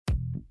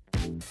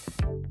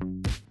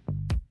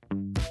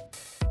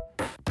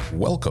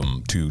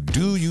Welcome to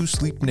Do You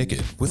Sleep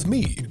Naked with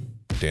me,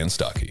 Dan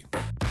Stockey.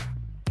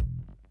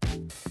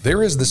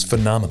 There is this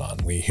phenomenon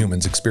we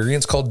humans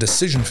experience called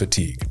decision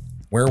fatigue,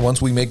 where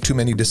once we make too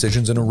many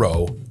decisions in a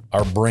row,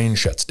 our brain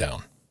shuts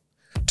down.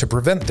 To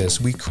prevent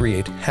this, we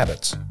create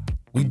habits.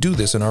 We do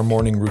this in our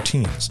morning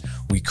routines.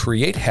 We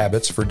create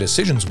habits for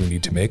decisions we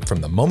need to make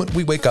from the moment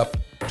we wake up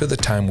to the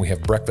time we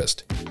have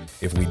breakfast.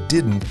 If we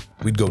didn't,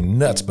 we'd go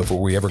nuts before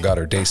we ever got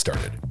our day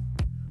started.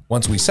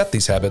 Once we set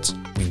these habits,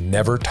 we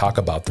never talk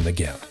about them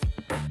again.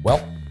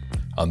 Well,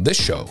 on this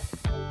show,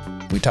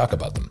 we talk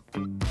about them.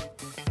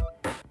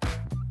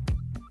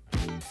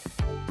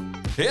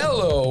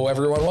 Hello,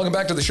 everyone. Welcome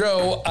back to the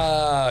show.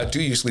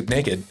 Do You Sleep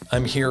Naked?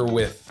 I'm here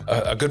with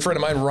a good friend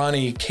of mine,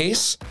 Ronnie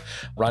Case.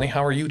 Ronnie,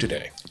 how are you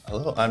today?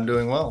 Hello, I'm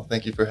doing well.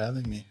 Thank you for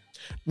having me.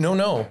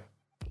 No.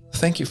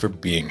 Thank you for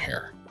being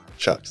here.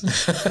 Shucks.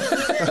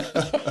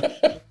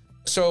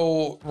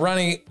 So,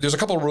 Ronnie, there's a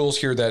couple of rules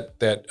here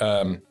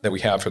that we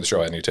have for the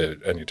show I need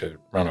to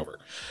run over.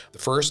 The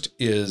first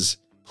is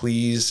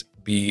please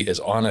be as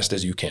honest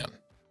as you can.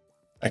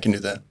 I can do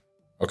that.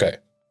 Okay,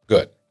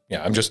 good.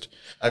 Yeah, I've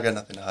got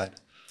nothing to hide.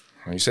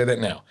 Well, you say that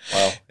now.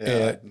 Well,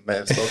 yeah, I may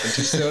have spoken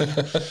too soon.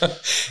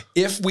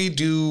 If we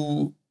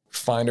do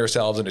find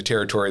ourselves in a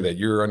territory that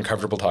you're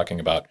uncomfortable talking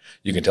about,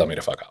 you can tell me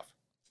to fuck off.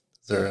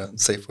 Is there a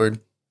safe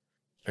word?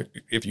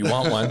 If you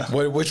want one.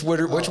 Which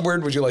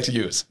word would you like to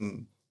use?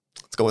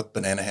 Let's go with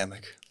banana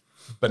hammock.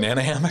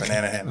 Banana hammock?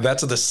 Banana hammock.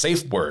 That's the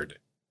safe word.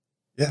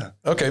 Yeah.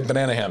 Okay,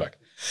 banana hammock.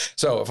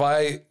 So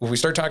if we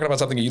start talking about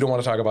something you don't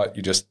want to talk about,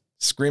 you just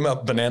scream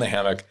up banana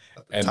hammock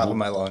at the top of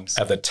my lungs.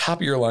 At the top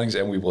of your lungs,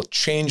 and we will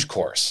change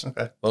course.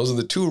 Okay. Those are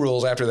the two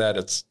rules. After that,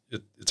 it's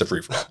a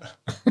free for all.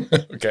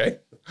 Okay.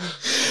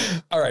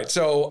 All right.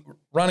 So,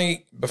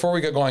 Ronnie, before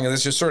we get going, and this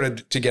is just sort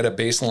of to get a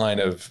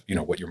baseline of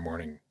what your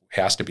morning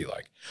has to be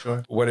like.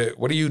 Sure. What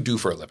do you do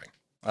for a living?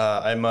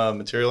 I'm a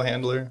material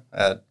handler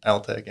at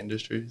Altec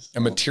Industries. A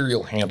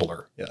material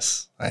handler.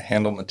 Yes, I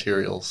handle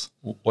materials.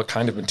 What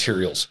kind of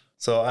materials?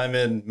 So I'm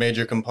in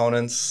major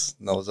components.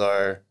 Those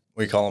are,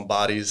 we call them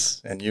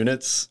bodies and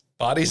units.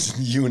 Bodies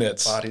and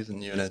units. Bodies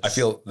and units. I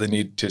feel the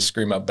need to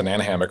scream up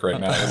banana hammock right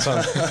now.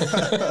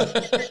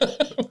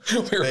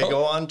 They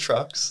go on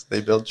trucks.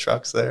 They build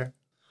trucks there.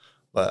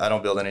 But I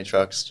don't build any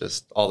trucks,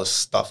 just all the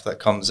stuff that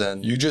comes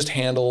in. You just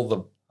handle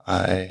the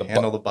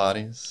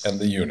bodies. And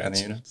the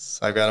units.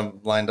 I've got them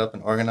lined up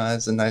and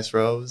organized in nice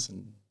rows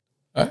and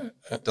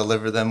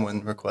deliver them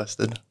when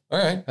requested. All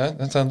right.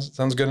 That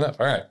sounds good enough.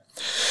 All right.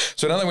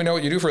 So now that we know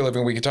what you do for a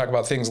living, we can talk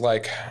about things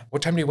like,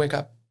 what time do you wake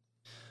up?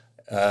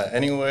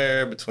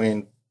 Anywhere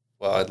between,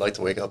 I'd like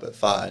to wake up at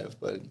 5,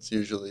 but it's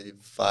usually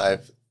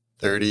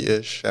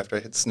 5:30-ish after I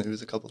hit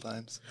snooze a couple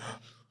times.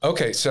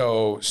 Okay,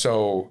 so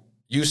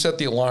you set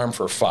the alarm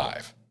for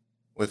 5.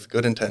 With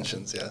good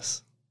intentions,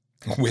 yes.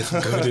 With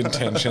good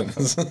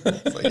intentions.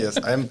 It's like, yes,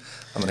 I'm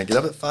going to get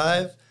up at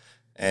 5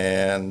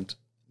 and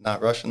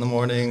not rush in the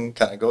morning,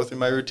 kind of go through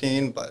my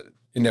routine, but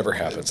it never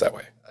happens that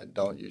way. I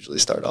don't usually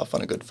start off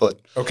on a good foot.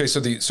 Okay, so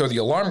the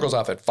alarm goes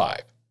off at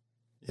 5.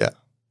 Yeah.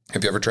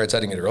 Have you ever tried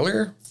setting it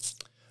earlier?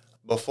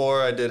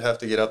 Before, I did have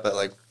to get up at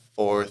like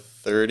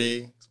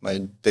 4:30. My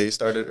day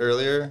started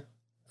earlier.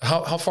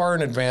 How far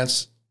in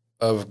advance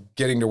of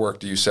getting to work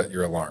do you set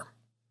your alarm?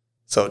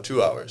 So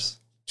 2 hours.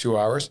 2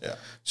 hours? Yeah.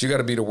 So you got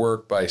to be to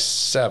work by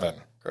 7.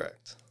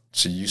 Correct.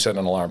 So you set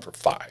an alarm for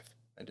 5.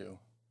 I do.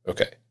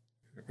 Okay.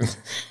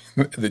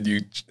 Then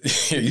you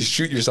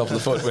shoot yourself in the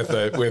foot with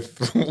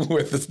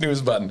the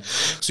snooze button.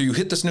 So you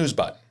hit the snooze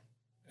button,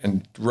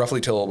 and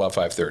roughly till about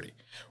 5:30.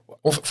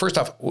 Well, first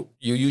off,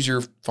 you use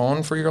your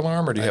phone for your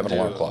alarm, or do you have an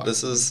alarm clock?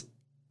 So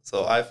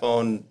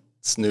iPhone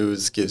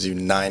snooze gives you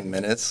 9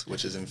 minutes,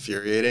 which is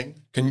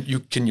infuriating. Can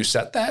you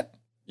set that?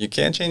 You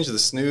can't change the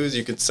snooze.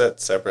 You can set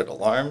separate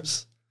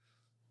alarms,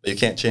 but you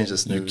can't change the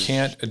snooze. You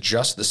can't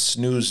adjust the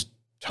snooze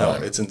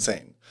time. No, it's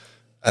insane.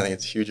 I think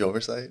it's a huge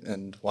oversight,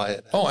 and why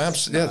it.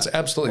 It's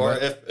absolutely. Or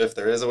right. if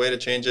there is a way to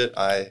change it,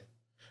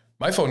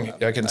 my phone,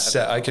 I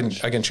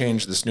can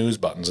change the snooze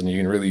buttons, and you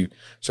can really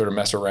sort of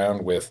mess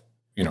around with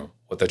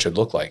what that should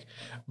look like.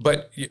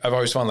 But I've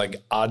always found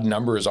like odd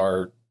numbers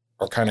are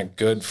kind of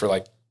good for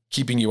like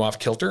keeping you off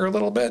kilter a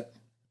little bit.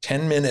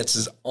 10 minutes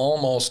is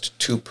almost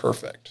too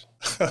perfect,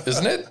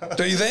 isn't it?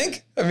 Don't you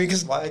think? I mean,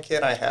 because why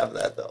can't I have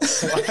that though?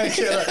 Why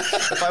can't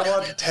if I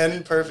want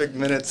 10 perfect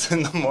minutes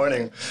in the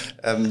morning,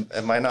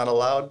 am I not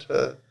allowed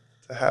to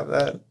have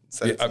that?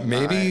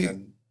 Maybe.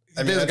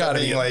 There's got to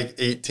be like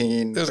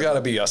 18. There's got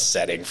to be a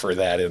setting for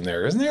that in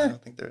there, isn't there? I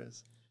don't think there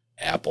is.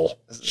 Apple.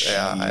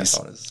 Yeah,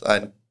 iPhone is.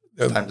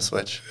 Time to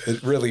switch.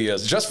 It really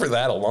is, just for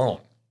that alone.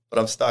 But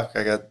I'm stuck.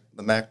 I got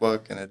the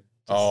MacBook, and it.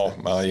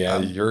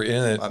 You're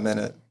in it. I'm in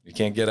it. You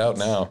can't get out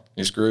now.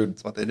 You're screwed.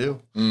 That's what they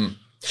do.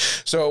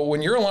 So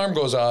when your alarm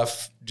goes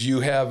off, do you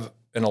have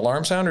an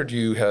alarm sound or do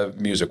you have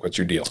music? What's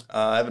your deal?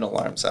 I have an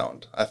alarm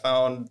sound.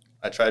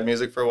 I tried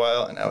music for a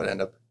while, and I would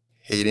end up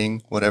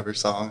hating whatever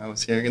song I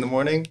was hearing in the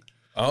morning.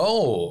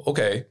 Oh,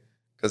 okay.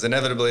 Because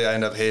inevitably I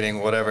end up hating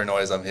whatever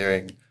noise I'm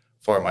hearing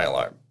for my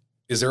alarm.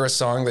 Is there a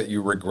song that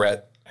you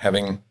regret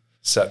having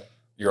set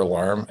your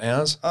alarm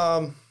as?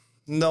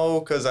 No,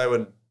 because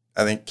I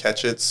think,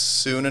 catch it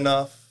soon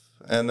enough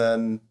and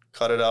then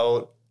cut it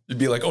out. You'd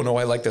be like, oh no,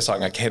 I like this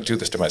song. I can't do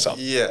this to myself.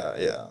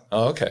 Yeah.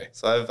 Oh, okay.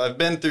 So I've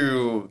been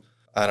through,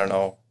 I don't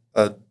know,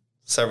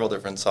 several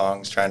different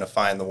songs trying to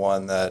find the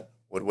one that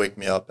would wake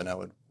me up and I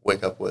would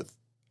wake up with,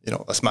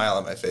 a smile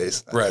on my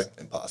face. That's right.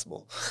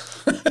 Impossible.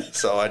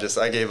 So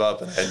I gave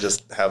up and I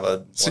just have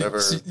a whatever.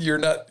 So you're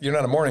not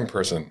a morning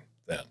person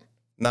then?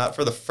 Not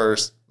for the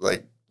first,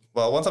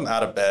 once I'm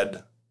out of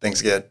bed,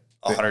 things get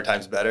 100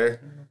 times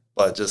better.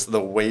 But just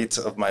the weight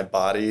of my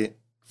body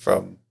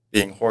from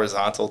being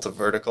horizontal to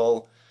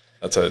vertical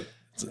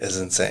is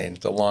insane.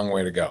 It's a long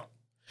way to go.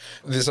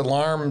 This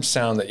alarm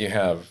sound that you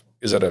have,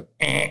 is it a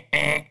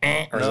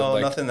or no, is it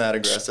like nothing that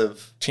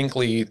aggressive.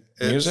 Tinkly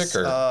music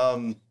or?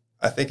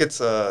 I think it's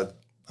kind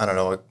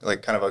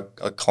of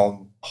a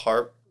calm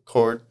harp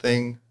chord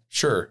thing.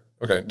 Sure.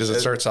 Okay. Does it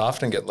start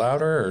soft and get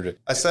louder, or?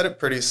 I set it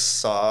pretty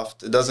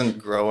soft. It doesn't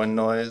grow in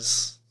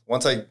noise.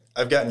 Once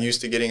I've gotten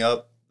used to getting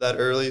up that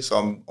early, so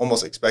I'm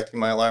almost expecting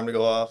my alarm to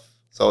go off.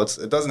 So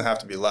it doesn't have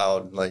to be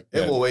loud.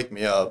 It will wake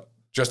me up.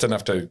 Just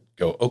enough to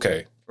go,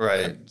 okay.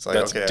 Right. It's like,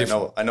 okay,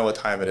 I know what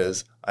time it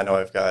is. I know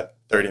I've got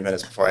 30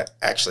 minutes before I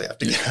actually have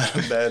to get out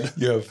of bed.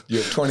 You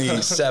have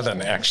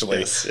 27 actually.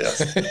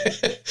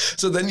 Yes.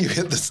 So then you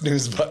hit the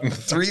snooze button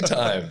 3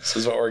 times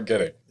is what we're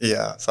getting.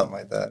 Yeah, something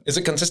like that. Is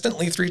it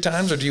consistently 3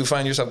 times, or do you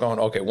find yourself going,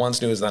 okay, one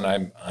snooze, then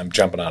I'm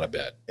jumping out of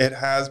bed? It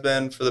has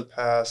been for the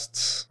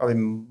past probably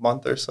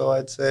month or so,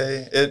 I'd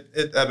say.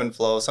 It ebb and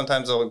flow.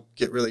 Sometimes I'll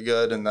get really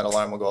good and that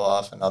alarm will go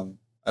off and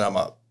I'm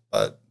up.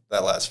 But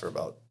that lasts for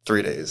about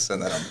 3 days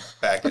and then I'm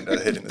back into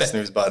hitting the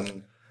snooze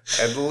button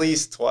at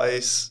least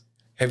twice.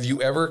 Have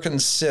you ever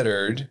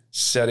considered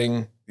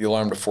setting the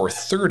alarm to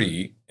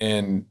 4:30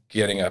 and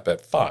getting up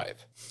at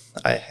 5?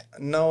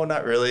 No,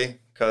 not really,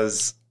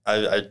 because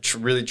I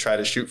really try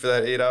to shoot for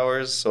that 8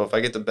 hours. So if I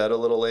get to bed a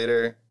little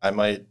later, I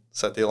might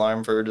set the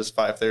alarm for just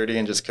 5:30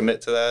 and just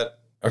commit to that.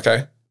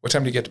 Okay. What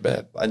time do you get to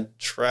bed? I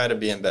try to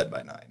be in bed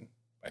by 9.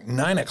 Like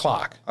 9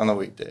 o'clock? On the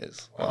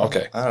weekdays. Well,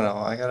 okay. I don't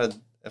know.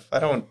 If I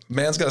don't...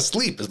 Man's got to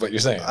sleep is what you're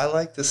saying. I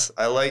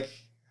like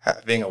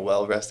having a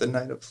well-rested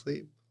night of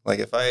sleep.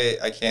 If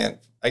I can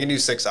do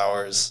 6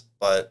 hours,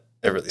 but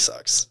it really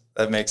sucks.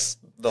 That makes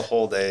the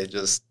whole day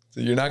just...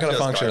 So you're not going to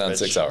function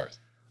garbage. on 6 hours?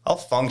 I'll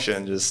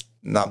function,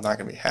 I'm not going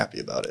to be happy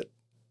about it.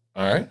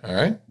 All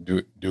right.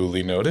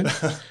 Duly noted.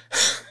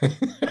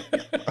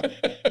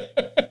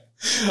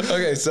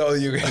 Okay, so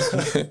you...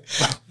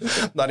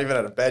 Not even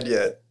out of bed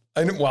yet.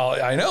 I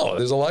know.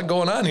 There's a lot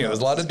going on here. There's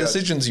a lot of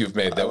decisions you've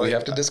made that we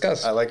have to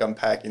discuss. I like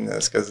unpacking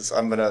this because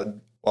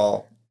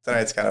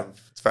tonight's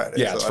it's Friday.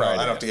 Yeah, it's Friday. I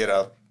don't have to get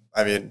up.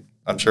 I mean,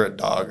 I'm sure a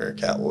dog or a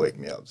cat will wake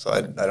me up, so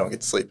I don't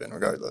get to sleep in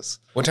regardless.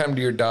 What time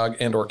do your dog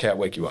and or cat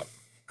wake you up?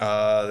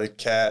 The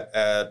cat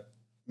at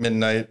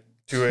midnight,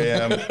 2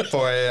 a.m.,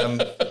 4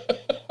 a.m.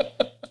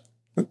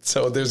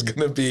 So there's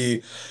going to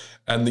be,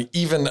 and the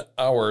even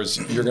hours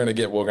you're going to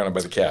get woken up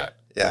by the cat.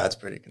 Yeah, it's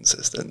pretty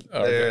consistent.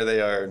 Okay.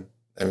 They are.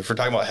 I mean, if we're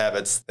talking about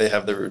habits, they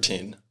have their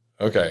routine.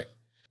 Okay.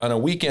 On a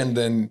weekend,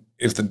 then,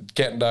 if the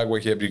cat and dog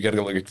wake you up, do you got to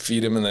go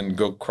feed him and then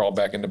go crawl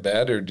back into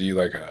bed, or do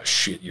you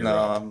you're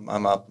up?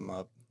 I'm up.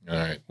 All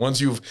right. Once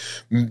you've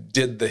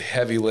did the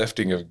heavy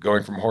lifting of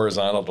going from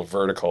horizontal to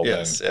vertical,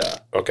 yes, then... yeah.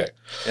 Okay.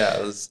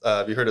 Yeah,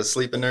 have you heard of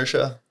sleep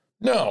inertia?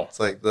 No. It's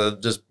like the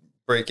just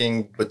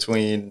breaking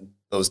between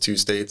those two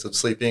states of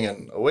sleeping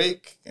and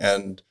awake,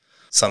 and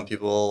some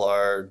people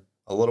are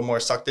a little more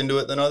sucked into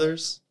it than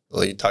others.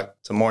 Well, you talk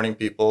to morning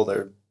people,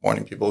 they're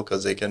morning people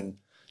because they can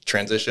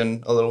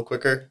transition a little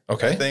quicker.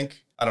 Okay. I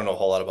think. I don't know a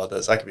whole lot about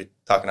this. I could be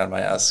talking out of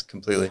my ass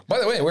completely. By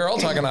the way, we're all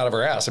talking out of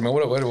our ass. I mean,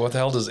 what the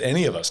hell does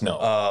any of us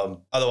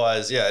know?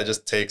 Otherwise, yeah, it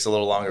just takes a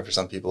little longer for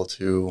some people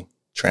to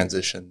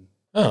transition.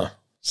 Oh,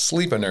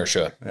 sleep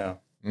inertia. Yeah.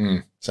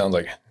 Sounds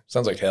like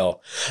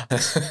hell.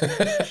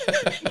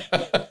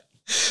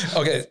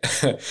 Okay.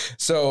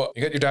 So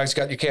you got your dogs, you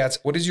got your cats.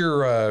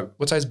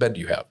 What size bed do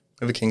you have?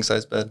 I have a king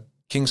size bed.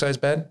 King size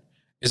bed?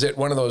 Is it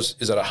one of those,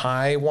 is it a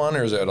high one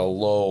or is it a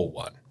low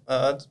one?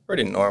 It's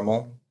pretty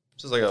normal.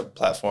 Just like a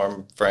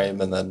platform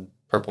frame and then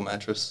purple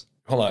mattress.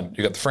 Hold on.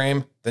 You got the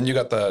frame, then you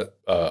got the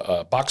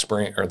box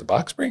spring, or the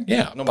box spring?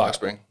 Yeah. No box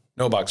spring.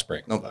 No box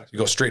spring. No box. You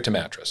go straight to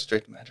mattress.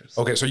 Straight to mattress.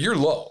 Okay, so you're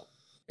low.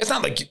 It's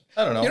not like,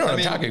 I don't know. You know what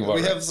I'm talking about.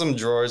 We have some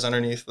drawers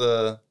underneath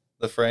the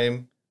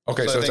frame.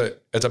 Okay, so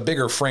it's a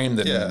bigger frame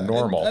than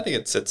normal. I think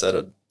it sits at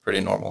a pretty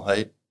normal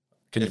height.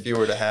 If you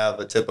were to have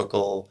a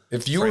typical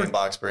frame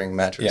box spring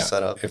mattress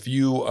setup. If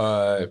you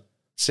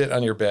sit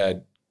on your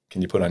bed,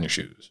 can you put on your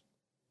shoes?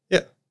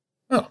 Yeah.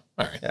 Oh,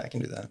 all right. Yeah, I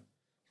can do that.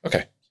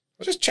 Okay.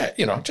 Well, just check.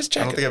 Just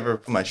check. I don't think I've ever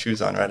put my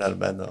shoes on right out of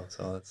bed though.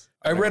 So that's.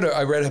 I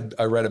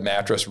read a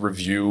mattress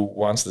review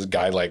once. This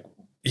guy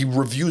he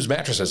reviews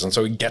mattresses, and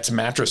so he gets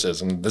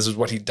mattresses, and this is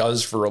what he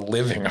does for a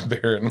living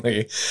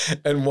apparently.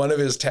 And one of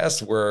his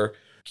tests were,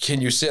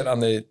 can you sit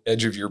on the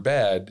edge of your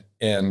bed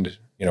and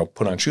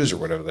put on shoes or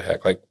whatever the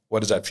heck? Like,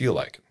 what does that feel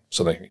like?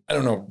 something. I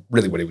don't know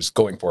really what he was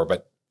going for,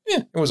 but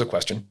it was a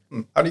question.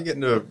 How do you get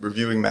into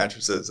reviewing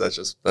mattresses?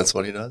 That's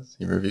what he does?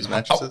 He reviews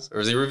mattresses? Or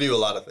does he review a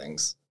lot of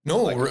things?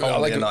 No, like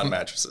on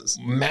mattresses.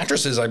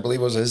 Mattresses, I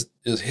believe, was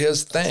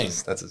his thing.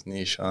 That's his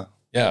niche, huh?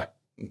 Yeah.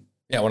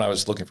 Yeah, when I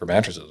was looking for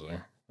mattresses, I was like,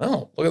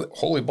 oh, look at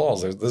holy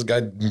balls. This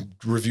guy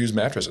reviews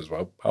mattresses.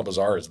 Well, how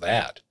bizarre is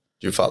that?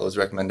 Did you follow his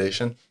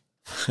recommendation?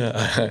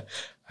 I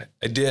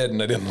did,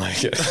 and I didn't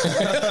like it.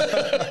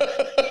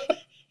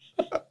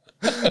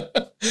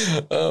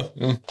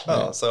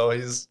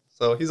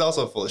 So he's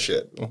also full of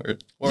shit.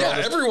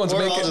 Everyone's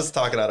all just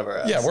talking out of our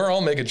ass. Yeah, we're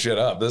all making shit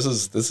up. This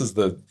is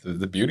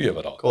the beauty of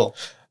it all. Cool.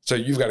 So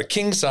you've got a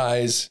king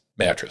size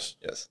mattress.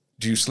 Yes.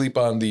 Do you sleep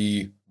on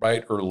the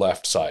right or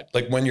left side?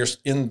 Like when you're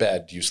in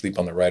bed, do you sleep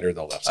on the right or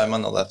the left side? I'm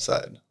on the left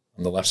side.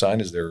 On the left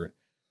side, is there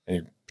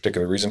any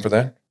particular reason for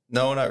that?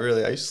 No, not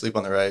really. I used to sleep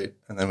on the right,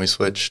 and then we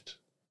switched.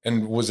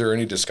 And was there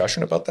any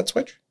discussion about that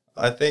switch?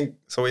 I think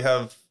so. We'll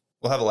have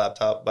a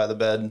laptop by the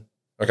bed.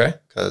 Okay.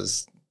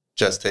 Because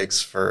Jess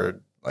takes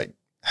for like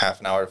half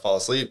an hour to fall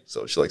asleep,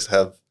 so she likes to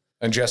have.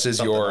 And Jess is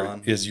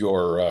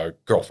your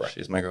girlfriend.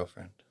 She's my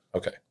girlfriend.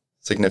 Okay.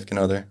 Significant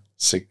other.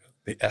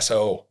 The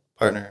SO.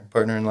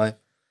 Partner in life.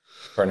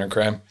 Partner in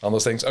crime. All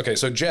those things. Okay,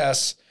 so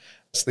Jess,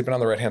 sleeping on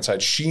the right-hand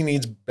side, she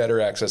needs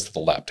better access to the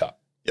laptop.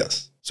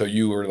 Yes. So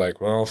you were like,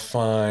 well,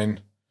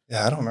 fine.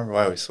 Yeah, I don't remember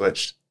why we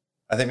switched.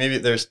 I think maybe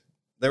there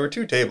were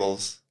two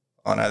tables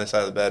on either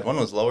side of the bed. One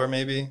was lower,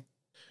 maybe.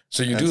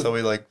 So So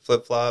we like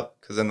flip-flop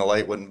because then the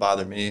light wouldn't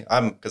bother me.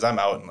 Because I'm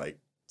out in like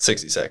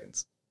 60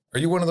 seconds. Are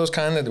you one of those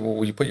kind that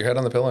will you put your head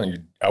on the pillow and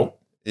you're out?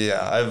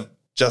 Yeah,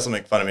 Jess will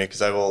make fun of me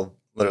because I will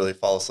literally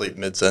fall asleep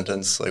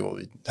mid-sentence. Like we'll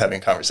be having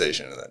a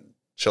conversation and then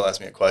she'll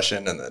ask me a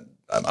question and then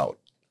I'm out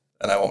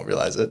and I won't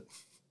realize it.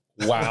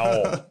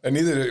 Wow. And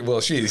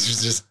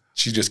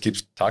she just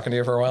keeps talking to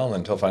you for a while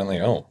until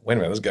finally, oh, wait a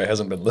minute, this guy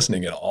hasn't been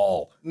listening at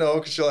all. No,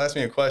 because she'll ask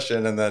me a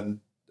question and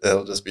then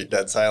it'll just be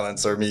dead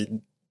silence or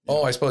me.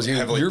 I suppose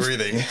you're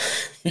breathing.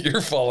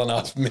 You're falling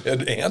off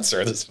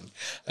mid-answer.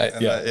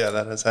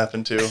 That has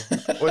happened too.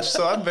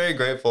 So I'm very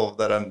grateful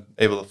that I'm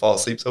able to fall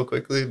asleep so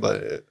quickly.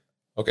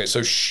 Okay,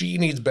 so she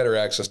needs better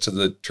access to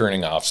the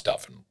turning off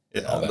stuff and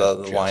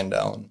the wind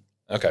down.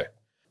 Okay,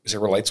 is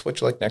there a light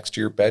switch like next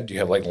to your bed? Do you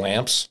have like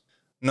lamps?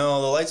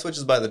 No, the light switch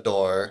is by the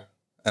door,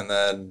 and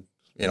then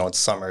it's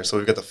summer, so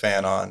we've got the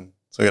fan on,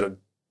 so we got to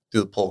do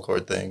the pull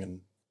cord thing,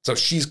 and so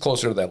she's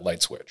closer to that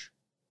light switch.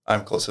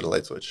 I'm closer to the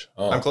light switch.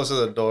 Oh. I'm closer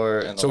to the door.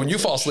 And so when you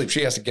fall asleep,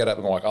 she has to get up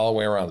and walk all the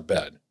way around the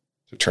bed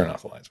to turn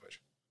off the light switch.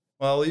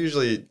 Well, we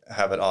usually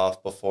have it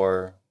off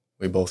before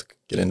we both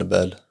get into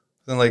bed.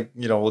 Then,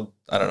 we'll,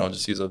 I don't know,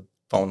 just use a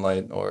phone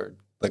light or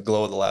the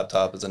glow of the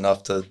laptop is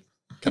enough to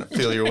kind of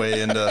feel your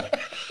way into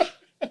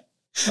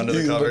under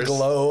the covers. The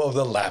glow of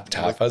the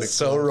laptop. That's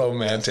so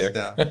romantic.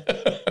 Yeah.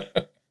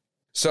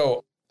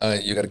 So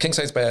you got a king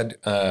size bed.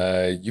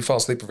 You fall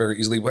asleep very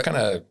easily. What kind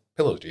of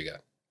pillows do you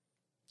got?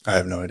 I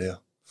have no idea.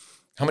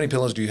 How many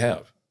pillows do you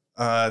have?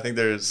 I think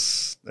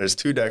there's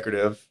two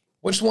decorative.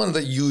 Which one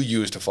that you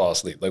use to fall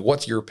asleep? Like,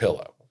 what's your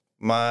pillow?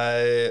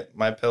 My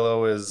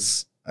pillow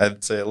is,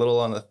 I'd say, a little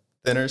on the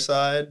thinner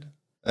side,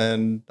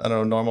 and I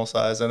don't know, normal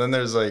size. And then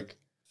there's like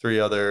three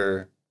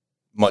other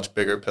much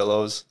bigger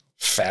pillows.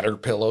 Fatter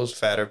pillows?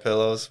 Fatter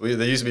pillows. There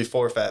used to be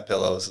 4 fat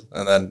pillows,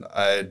 and then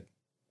I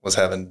was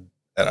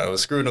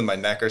screwed with my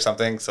neck or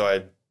something, so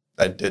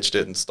I ditched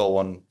it and stole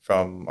one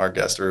from our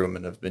guest room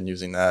and have been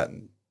using that.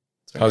 And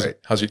how's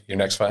your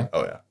neck's fine?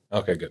 Oh, yeah.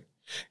 Okay, good.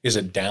 Is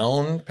it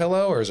down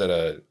pillow or is it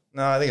a...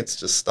 No, I think it's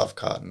just stuffed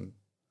cotton.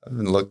 I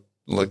haven't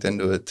looked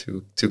into it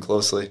too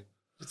closely.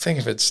 I think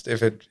if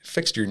it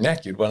fixed your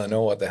neck, you'd want to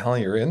know what the hell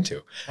you're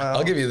into. Well,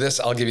 I'll give you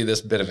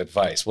this bit of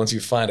advice. Once you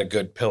find a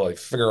good pillow, you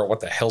figure out what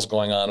the hell's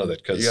going on with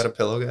it. You got a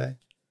pillow guy?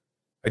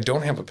 I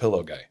don't have a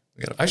pillow guy.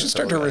 I should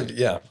start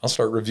I'll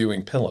start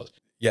reviewing pillows.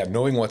 Yeah,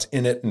 knowing what's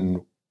in it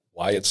and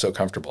why it's so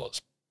comfortable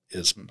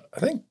is I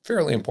think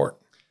fairly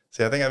important.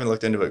 See, I think I haven't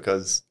looked into it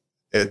because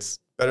it's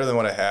better than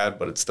what I had,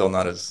 but it's still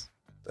not as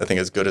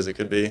good as it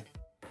could be.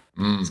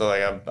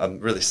 So I'm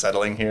really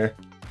settling here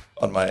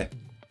on my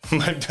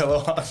pillow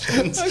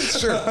options.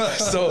 Sure.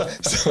 So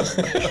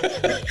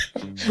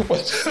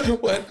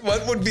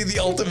what would be the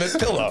ultimate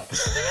pillow?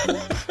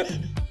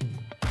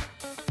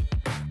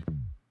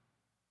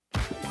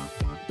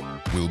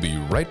 We'll be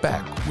right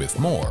back with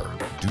more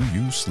Do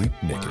You Sleep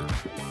Naked?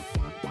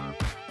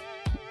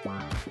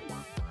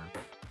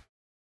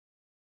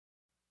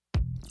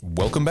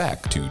 Welcome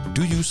back to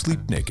Do You Sleep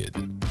Naked?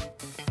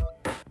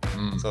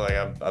 So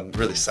I'm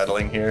really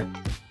settling here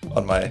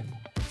on my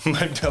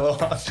pillow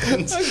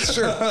options.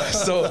 Sure.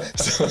 So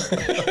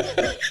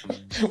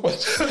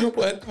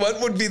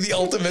what would be the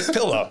ultimate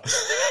pillow?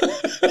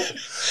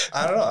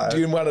 I don't know. Do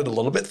you want it a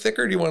little bit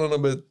thicker or do you want it a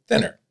little bit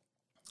thinner?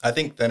 I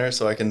think thinner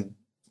so I can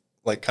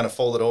kind of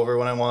fold it over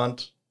when I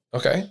want.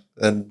 Okay.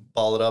 And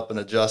ball it up and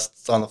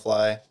adjust on the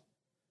fly.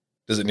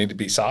 Does it need to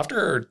be softer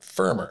or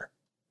firmer?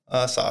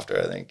 Softer,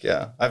 I think.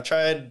 Yeah. I've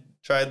tried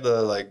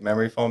the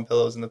memory foam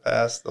pillows in the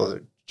past. Those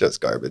are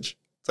just garbage.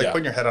 It's like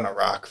putting your head on a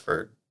rock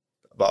for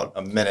about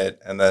a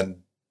minute, and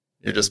then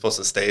you're just supposed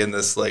to stay in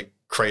this like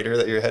crater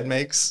that your head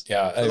makes for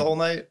the whole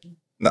night.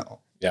 No.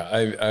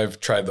 Yeah, I've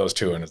tried those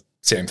too, and it's the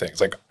same thing.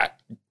 It's like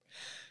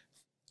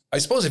I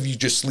suppose if you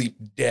just sleep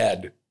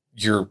dead,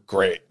 you're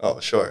great. Oh,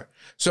 sure.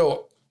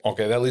 So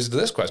okay, that leads to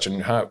this question: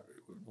 How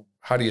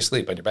do you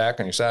sleep? On your back,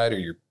 on your side, or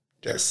your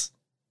Yes,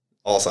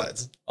 all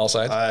sides. All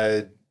sides.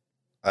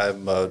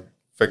 I'm a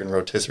freaking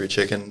rotisserie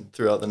chicken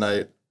throughout the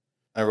night.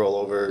 I roll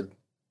over.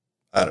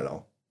 I don't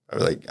know.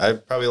 I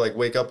probably like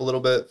wake up a little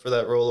bit for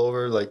that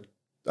rollover, like,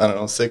 I don't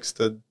know, 6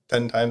 to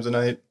 10 times a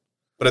night.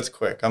 But it's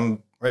quick.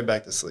 I'm right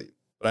back to sleep.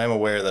 But I am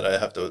aware that I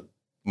have to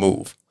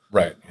move.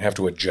 Right. You have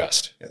to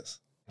adjust. Yes.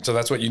 So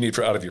that's what you need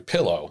out of your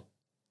pillow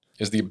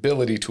is the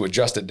ability to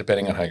adjust it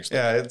depending on how you sleep.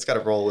 Yeah, it's got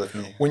to roll with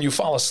me. When you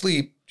fall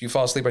asleep, do you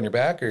fall asleep on your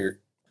back, or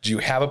do you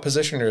have a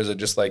position, or is it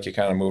just like you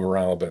kind of move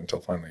around a little bit until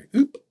finally,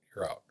 oop,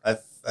 you're out? I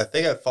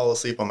think I fall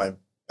asleep on my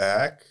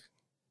back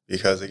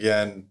because,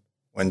 again,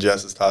 when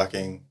Jess is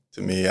talking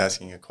to me,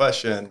 asking a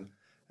question,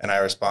 and I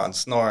respond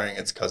snoring,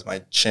 it's because my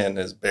chin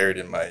is buried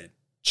in my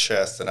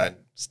chest and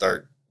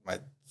my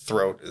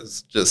throat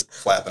is just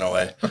flapping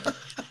away.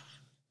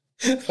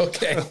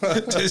 Okay.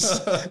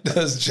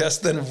 Does Jess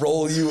then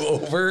roll you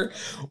over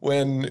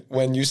when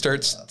you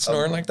start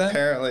snoring like that?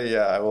 Apparently,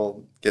 yeah, I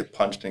will get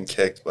punched and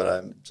kicked, but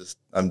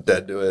I'm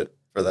dead to it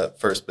for that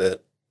first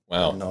bit. Wow.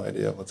 I have no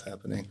idea what's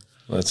happening.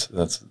 That's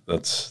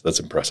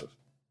impressive.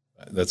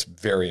 That's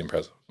very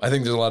impressive. I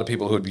think there's a lot of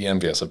people who would be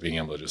envious of being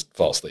able to just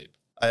fall asleep.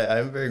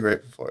 I'm very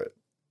grateful for it.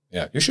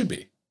 Yeah, you should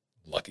be.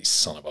 Lucky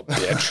son of a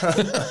bitch.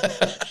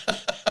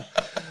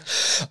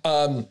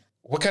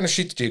 What kind of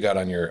sheets do you got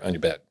on your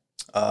bed?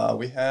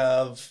 We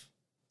have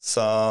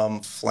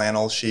some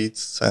flannel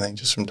sheets, I think,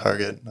 just from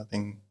Target.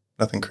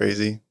 Nothing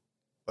crazy,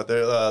 but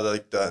they're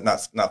like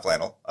not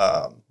flannel,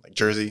 like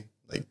jersey,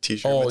 like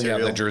t-shirt material.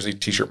 Yeah, the jersey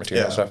t-shirt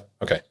material stuff.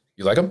 Okay,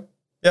 you like them?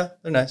 Yeah,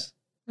 they're nice.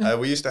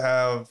 We used to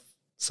have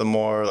some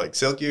more like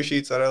silkier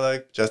sheets that I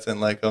like. Just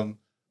didn't like them,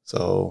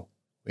 so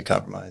we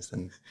compromised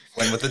and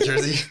went with the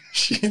jersey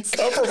sheets.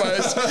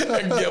 Compromise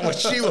and get what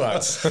she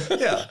wants.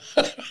 Yeah.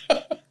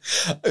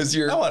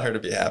 I want her to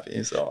be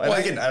happy, so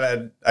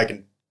and I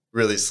can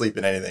really sleep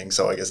in anything.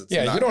 So I guess it's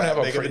you don't have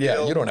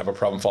you don't have a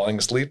problem falling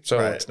asleep, so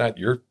It's not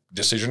your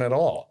decision at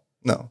all.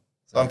 No,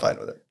 so I'm fine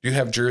with it. Do you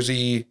have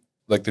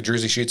the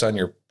jersey sheets on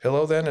your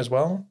pillow then as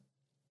well,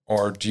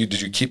 or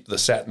did you keep the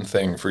satin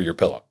thing for your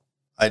pillow?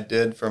 I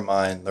did for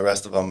mine. The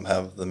rest of them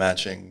have the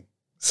matching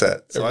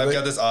set. So I've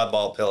got this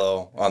oddball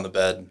pillow on the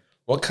bed.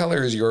 What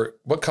color is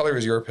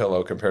your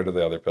pillow compared to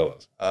the other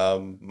pillows?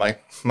 My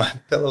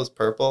pillow's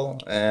purple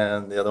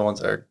and the other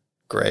ones are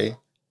gray,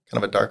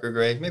 kind of a darker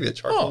gray, maybe a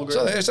charcoal gray.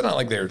 So it's not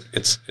like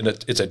it's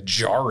a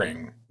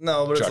jarring.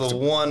 No, but it's the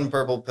one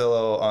purple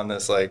pillow on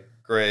this like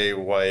gray,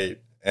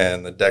 white,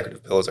 and the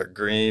decorative pillows are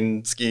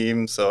green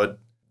scheme. So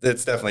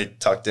it's definitely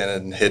tucked in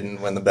and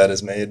hidden when the bed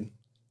is made.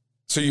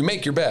 So you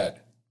make your bed?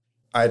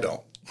 I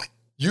don't.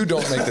 You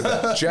don't make the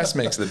bed. Jess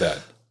makes the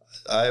bed.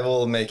 I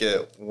will make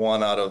it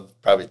 1 out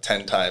of probably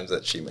 10 times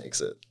that she makes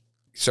it.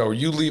 So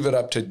you leave it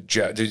up to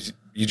Jess.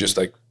 You just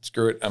like,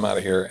 screw it, I'm out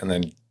of here. And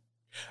then,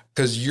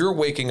 because you're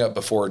waking up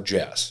before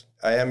Jess.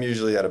 I am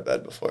usually out of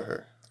bed before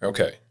her.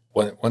 Okay.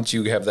 Once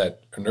you have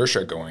that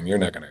inertia going, you're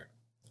not going to.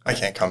 I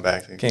can't come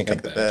back to make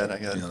the bed.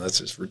 That's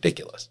just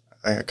ridiculous.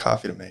 I got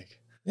coffee to make.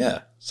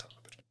 Yeah.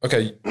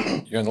 Okay.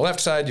 You're on the left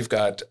side. You've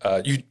got,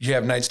 you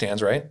have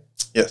nightstands, right?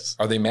 Yes.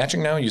 Are they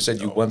matching now? You said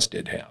you once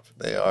did have.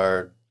 They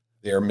are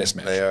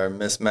mismatched. They are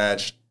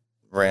mismatched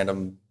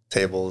random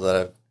tables that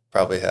I've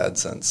probably had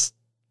since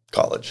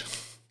college.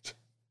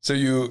 So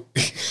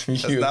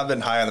it's not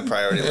been high on the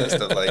priority list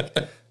of like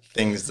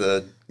things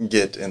to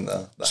get in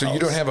the So house. You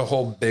don't have a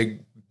whole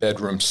big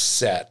bedroom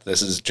set.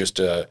 This is just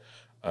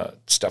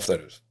stuff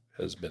that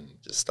has been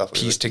just stuff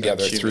pieced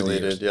together through the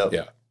years. Yep.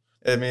 Yeah.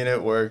 I mean,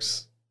 it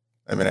works.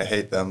 I mean, I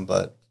hate them,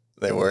 but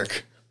they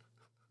work.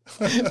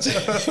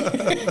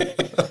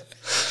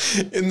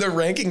 In the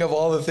ranking of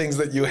all the things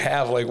that you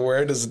have, like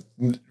where do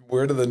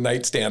the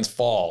nightstands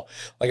fall?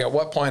 Like at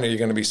what point are you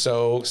going to be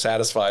so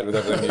satisfied with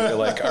everything you're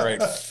like, all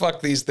right,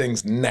 fuck these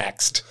things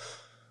next?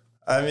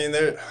 I mean,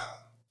 if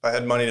I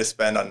had money to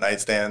spend on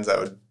nightstands, I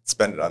would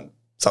spend it on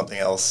something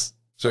else.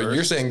 So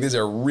you're saying these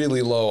are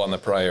really low on the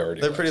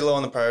priority list? They're pretty low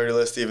on the priority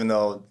list, even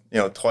though,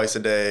 twice a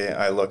day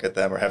I look at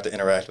them or have to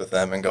interact with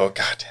them and go,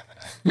 God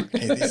damn it, I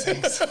hate these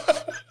things.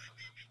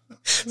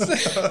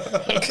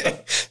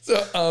 Okay.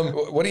 So,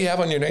 what do you have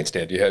on your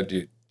nightstand? Do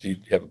you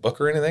have a book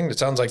or anything? It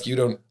sounds like you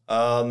don't.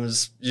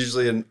 There's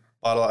usually a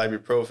bottle of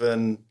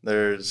ibuprofen.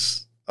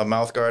 There's a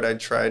mouth guard I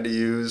tried to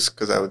use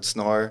because I would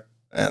snore,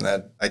 and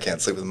that I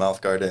can't sleep with a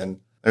mouth guard in.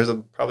 There's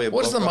probably a.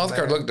 What does the mouth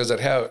guard look? Does it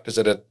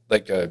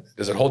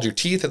hold your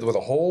teeth with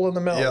a hole in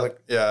the mouth?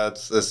 Yeah,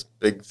 it's this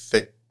big,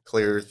 thick,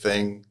 clear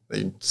thing that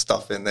you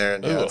stuff in there,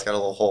 and it's got a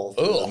little hole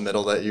through the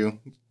middle that you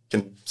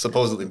can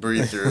supposedly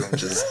breathe through,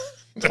 which is.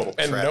 And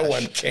trash. No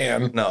one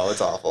can. No,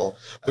 it's awful.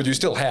 But you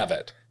still have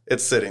it.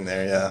 It's sitting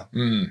there, yeah.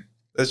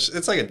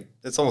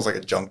 It's almost like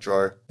a junk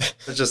drawer.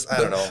 It's just, I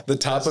don't know. The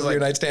top of your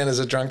nightstand is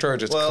a junk drawer?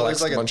 Just Well,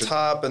 collects there's like a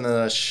top and then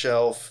a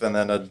shelf and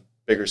then a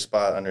bigger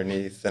spot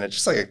underneath. And it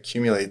just like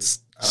accumulates,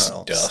 I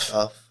don't know,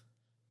 stuff.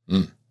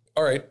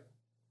 All right.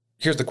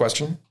 Here's the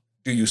question.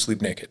 Do you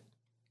sleep naked?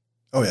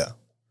 Oh, yeah.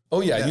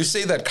 Oh, yeah. You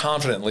say that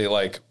confidently,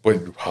 like,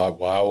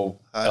 wow,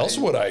 else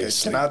would I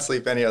sleep? Cannot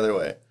sleep any other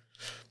way.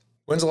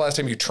 When's the last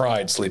time you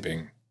tried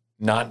sleeping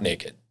not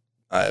naked?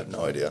 I have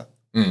no idea.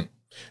 When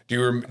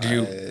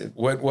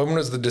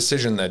was the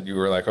decision that you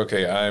were like,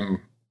 okay,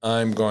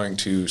 I'm going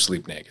to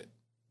sleep naked?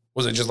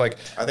 Was it just like,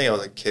 I think I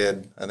was a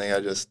kid.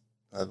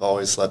 I've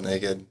always slept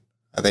naked.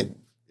 I think,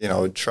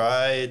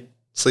 tried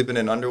sleeping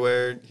in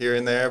underwear here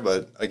and there,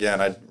 but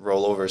again, I'd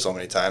roll over so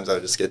many times, I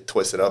would just get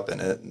twisted up in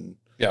it. And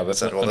yeah, that's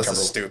said, well, this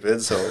is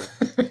stupid, so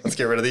let's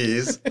get rid of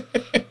these.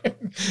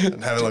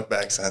 And haven't looked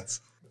back since.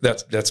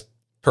 That's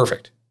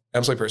perfect.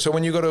 Absolutely perfect. So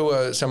when you go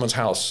to someone's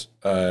house,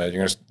 you're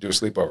going to do a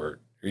sleepover.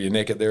 Are you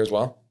naked there as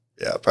well?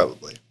 Yeah,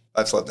 probably.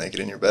 I've slept naked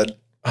in your bed.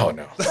 Oh,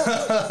 no.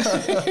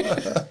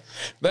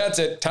 That's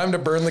it. Time to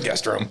burn the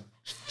guest room.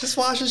 Just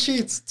wash the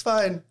sheets. It's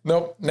fine.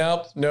 Nope.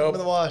 Put them in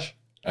the wash.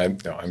 I'm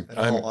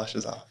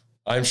washes off.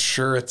 I'm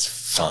sure it's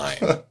fine.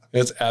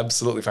 It's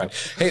absolutely fine.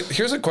 Hey,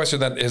 here's a question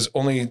that has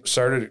only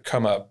started to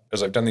come up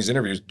as I've done these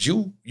interviews. Do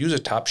you use a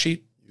top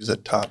sheet? Use a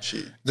top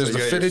sheet. There's the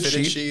fitted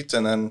sheet,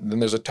 and then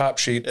there's a top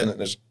sheet, and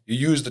then you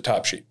use the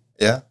top sheet.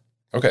 Yeah.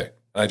 Okay.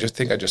 I just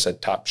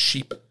said top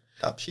sheep.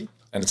 Top sheet.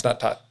 And it's not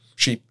top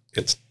sheep.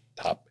 It's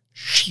top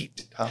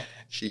sheet. Top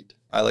sheet.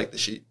 I like the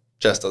sheet.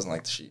 Jess doesn't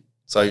like the sheet,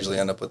 so I usually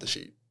end up with the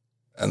sheet.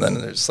 And then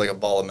there's like a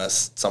ball of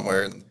mess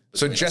somewhere.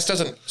 So Jess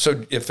doesn't.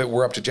 So if it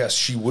were up to Jess,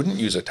 she wouldn't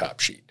use a top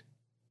sheet.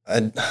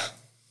 I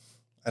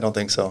don't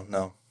think so.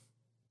 No.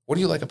 What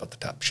do you like about the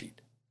top sheet?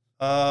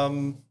 I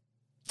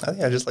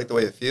think I just like the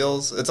way it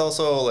feels. It's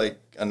also like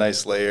a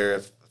nice layer.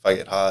 If I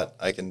get hot,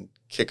 I can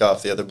kick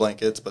off the other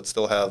blankets, but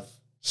still have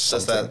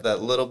just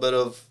that little bit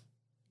of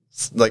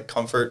like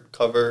comfort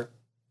cover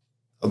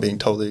of being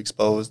totally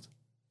exposed,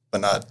 but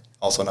not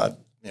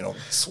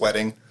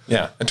sweating.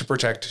 Yeah, and to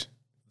protect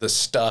the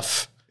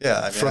stuff.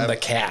 Yeah, from the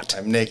cat.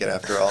 I'm naked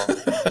after all,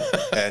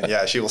 and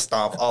yeah, she will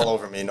stomp all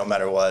over me no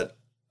matter what.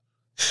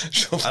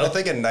 I don't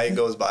think a night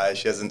goes by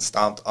she hasn't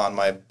stomped on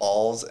my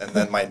balls and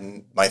then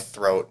my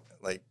throat,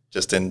 like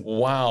just in.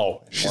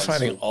 Wow, she's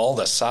finding all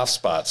the soft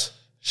spots.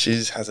 She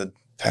has a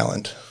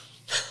talent,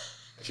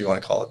 if you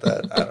want to call it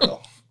that. I don't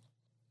know.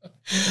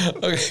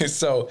 Okay,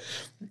 so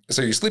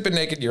you're sleeping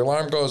naked. Your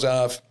alarm goes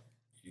off.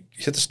 You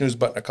hit the snooze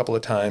button a couple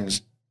of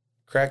times,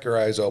 crack your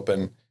eyes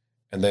open,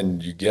 and then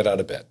you get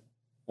out of bed.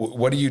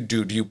 What do you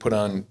do? Do you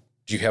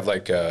have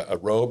like a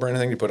robe or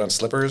anything? Do you put on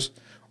slippers,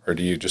 or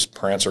do you just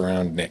prance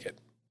around naked?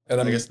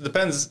 And I guess it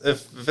depends.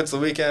 If it's the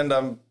weekend,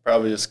 I'm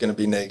probably just going to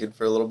be naked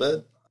for a little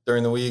bit.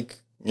 During the week,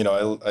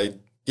 I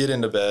get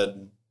into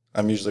bed.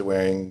 I'm usually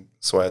wearing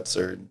sweats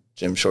or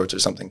gym shorts or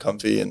something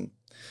comfy, and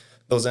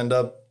those end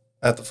up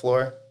at the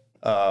floor.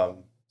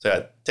 So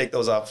I take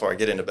those off before I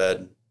get into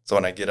bed. So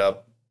when I get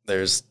up,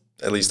 there's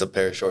at least a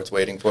pair of shorts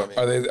waiting for me.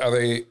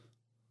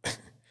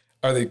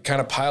 Are they kind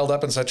of piled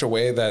up in such a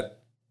way that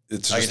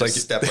it's just like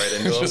step right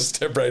into them? Just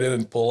step right in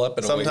and pull up?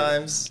 And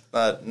sometimes,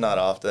 not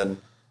often.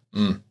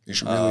 You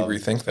should really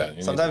rethink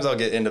that. Sometimes I'll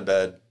get into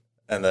bed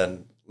and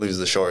then lose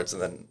the shorts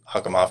and then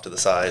huck them off to the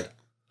side.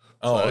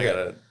 Oh, so okay.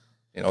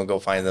 I gotta, go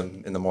find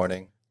them in the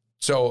morning.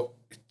 So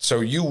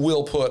you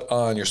will put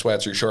on your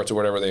sweats or your shorts or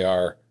whatever they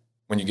are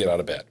when you get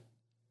out of bed.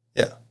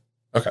 Yeah.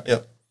 Okay.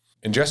 Yep.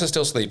 And Jess is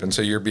still sleeping,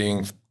 so you're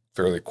being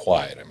fairly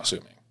quiet, I'm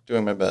assuming.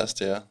 Doing my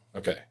best, yeah.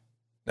 Okay.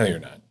 No, you're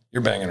not.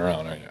 You're banging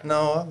around, aren't you?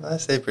 No, I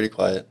stay pretty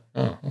quiet.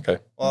 Oh, okay.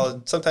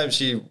 Well, sometimes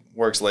she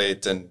works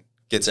late and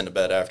gets into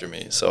bed after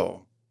me.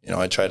 So,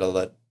 I try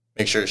to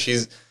make sure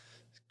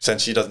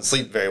since she doesn't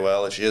sleep very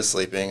well, if she is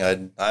sleeping, I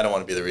don't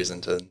want to be the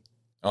reason to.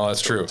 Oh,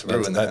 that's true. To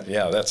ruin that.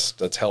 Yeah,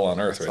 that's hell on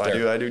earth right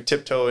there. I do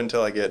tiptoe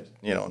until I get,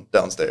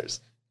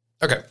 downstairs.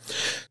 Okay.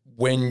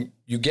 When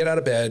you get out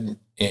of bed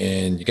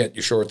and you get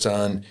your shorts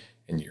on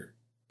and you're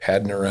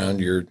padding around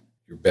your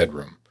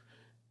bedroom,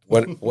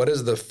 what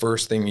is the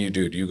first thing you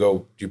do? Do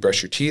you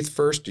brush your teeth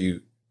first? Do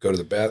you go to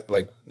the bath?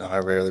 No, I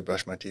rarely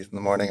brush my teeth in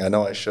the morning. I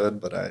know I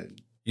should, but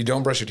You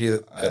don't brush your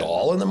teeth at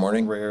all in the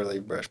morning? Rarely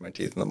brush my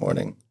teeth in the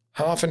morning.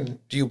 How often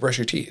do you brush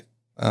your teeth?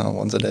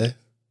 Once a day.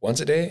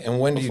 Once a day? And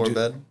when Before do you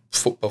do bed?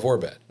 Before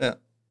bed? Yeah.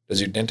 Does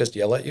your dentist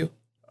yell at you?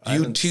 I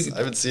haven't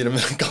seen him in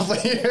a couple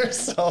of years,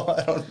 so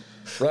I don't.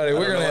 Ronnie,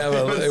 we're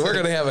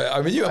gonna have a.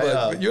 I mean, you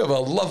have a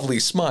lovely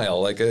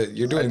smile.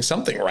 You're doing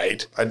something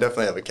right. I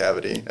definitely have a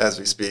cavity as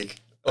we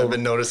speak. I've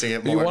been noticing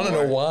it more. You want to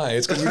know why?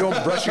 It's because you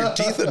don't brush your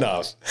teeth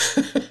enough.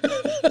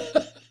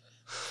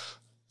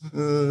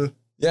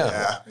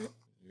 Yeah.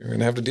 You're going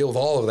to have to deal with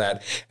all of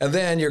that. And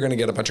then you're going to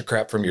get a bunch of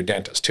crap from your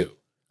dentist, too.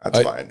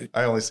 That's fine.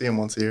 I only see him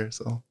once a year,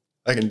 so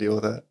I can deal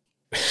with that.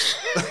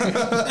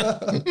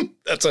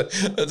 That's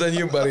on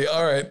you, buddy.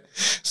 All right.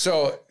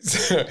 So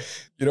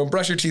you don't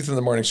brush your teeth in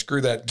the morning.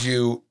 Screw that. Do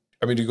you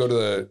go to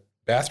the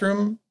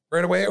bathroom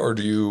right away, or are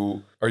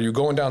you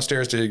going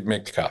downstairs to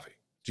make the coffee?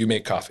 Do you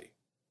make coffee?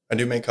 I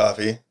do make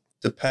coffee.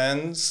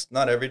 Depends.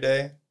 Not every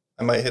day.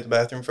 I might hit the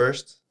bathroom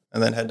first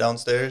and then head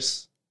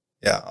downstairs.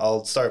 Yeah,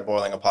 I'll start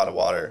boiling a pot of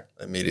water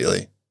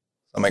immediately.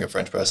 I'll make a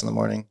French press in the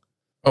morning.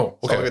 Oh,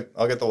 okay. So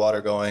I'll get the water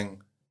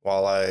going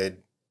while I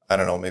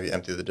don't know, maybe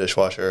empty the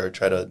dishwasher or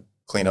try to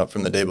clean up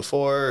from the day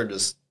before, or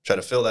just try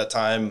to fill that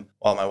time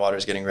while my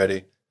water's getting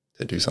ready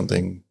to do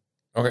something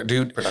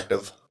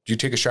productive. Do you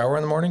take a shower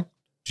in the morning?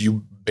 Do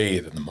you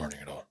bathe in the morning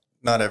at all?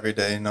 Not every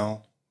day,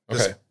 no.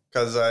 Okay.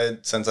 Because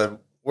since I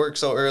work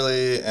so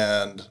early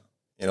and,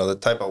 the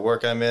type of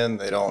work I'm in,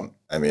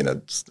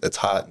 it's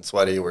hot and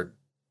sweaty.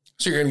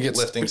 So you're going to get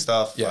lifting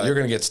stuff. Yeah, you're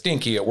going to get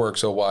stinky at work,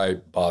 so why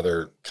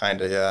bother?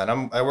 Kind of, yeah.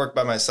 And I work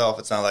by myself.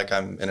 It's not like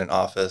I'm in an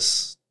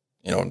office,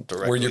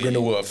 directly. Where you're going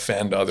to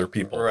offend other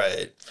people.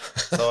 Right.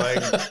 So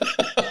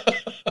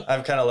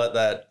I've kind of let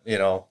that,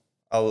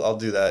 I'll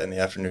do that in the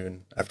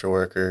afternoon after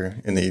work or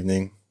in the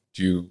evening.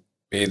 Do you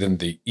bathe in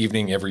the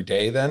evening every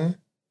day then?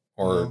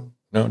 Or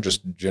no,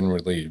 just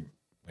generally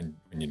when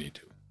you need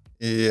to?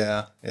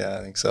 Yeah,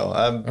 I think so.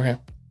 I'm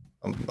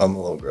a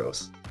little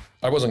gross.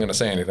 I wasn't going to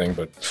say anything,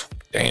 but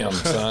damn,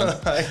 son.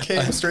 I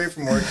came straight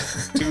from work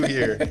to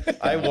here.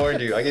 I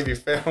warned you. I gave you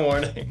fair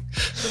warning.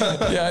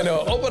 Yeah, I know.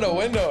 Open a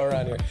window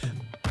around here.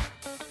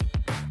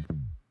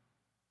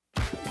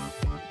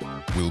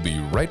 We'll be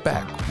right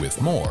back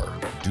with more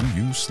Do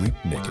You Sleep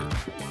Naked?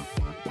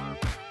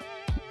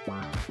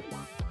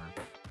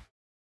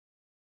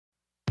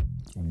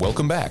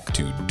 Welcome back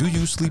to Do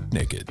You Sleep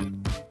Naked?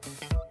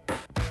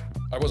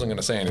 I wasn't going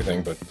to say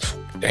anything, but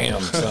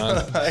damn,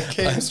 son. I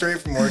came straight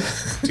from work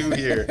to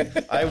here.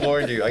 I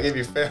warned you. I gave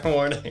you fair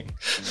warning.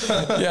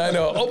 Yeah, I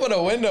know. Open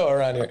a window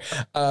around here.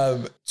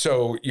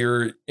 So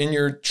you're in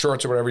your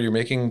shorts or whatever. You're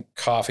making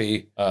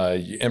coffee.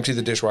 You empty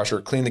the dishwasher,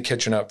 clean the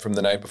kitchen up from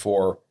the night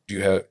before. Do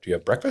you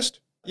have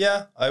breakfast?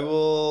 Yeah, I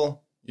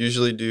will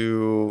usually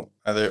do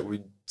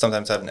we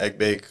sometimes have an egg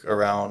bake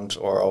around,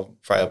 or I'll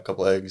fry up a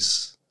couple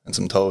eggs and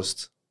some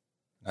toast.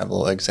 Have a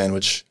little egg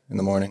sandwich in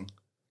the morning.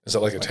 Is that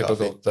like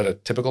a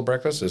typical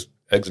breakfast? Is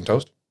eggs and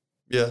toast?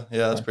 Yeah,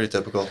 that's pretty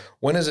typical.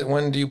 When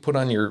do you put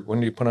on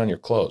your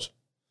clothes?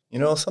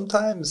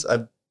 Sometimes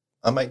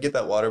I might get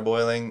that water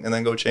boiling and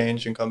then go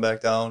change and come back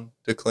down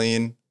to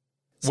clean.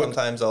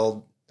 Sometimes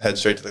I'll head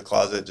straight to the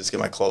closet, just get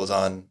my clothes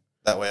on.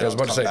 That way I don't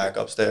come back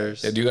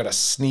upstairs. Do you got to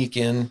sneak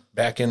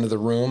back into the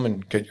room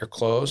and get your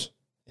clothes?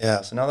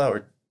 Yeah, so now that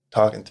we're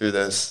talking through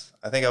this,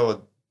 I think I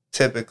would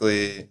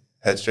typically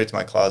head straight to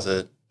my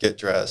closet, get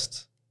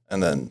dressed,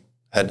 and then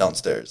head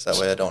downstairs. That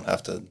way I don't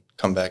have to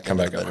come back up.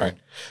 Right.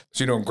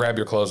 So you don't grab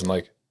your clothes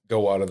and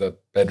go out of the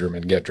bedroom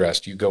and get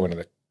dressed. You go into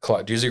the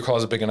closet. Is your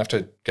closet big enough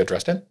to get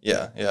dressed in?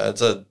 Yeah.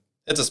 It's a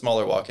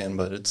smaller walk-in,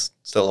 but it's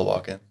still a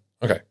walk-in.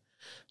 Okay.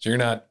 So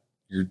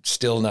you're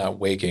still not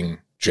waking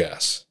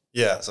Jess.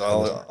 Yeah. So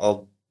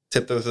I'll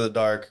tiptoe through the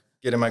dark,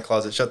 get in my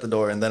closet, shut the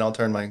door, and then I'll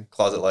turn my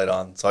closet light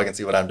on so I can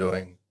see what I'm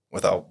doing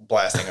without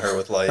blasting her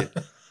with light.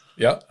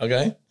 Yeah.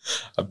 Okay.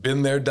 I've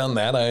been there, done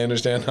that. I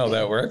understand how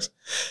that works.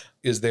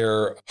 Is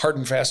there hard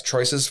and fast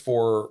choices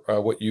for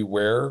what you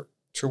wear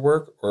to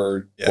work?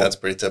 That's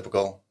pretty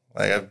typical.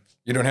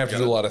 You don't have to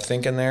do a lot of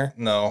thinking there?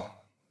 No.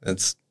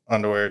 It's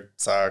underwear,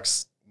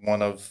 socks,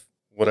 one of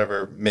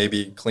whatever,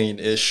 maybe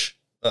clean-ish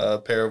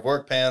pair of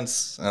work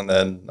pants, and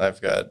then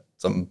I've got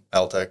some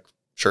Altec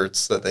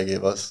shirts that they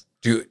gave us.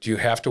 Do you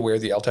have to wear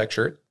the Altec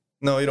shirt?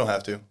 No, you don't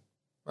have to.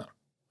 Oh,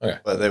 okay.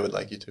 But they would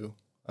like you to,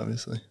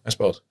 obviously. I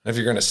suppose. And if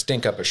you're going to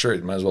stink up a shirt,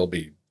 it might as well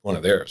be one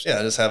of theirs.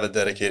 Yeah, just have a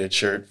dedicated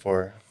shirt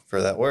for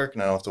that work,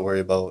 and I don't have to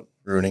worry about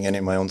ruining any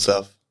of my own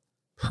stuff.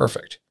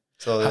 Perfect.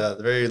 So,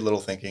 very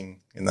little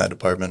thinking in that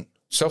department.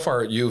 So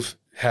far, you've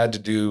had to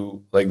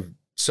do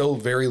so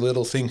very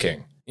little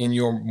thinking in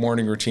your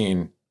morning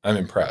routine. I'm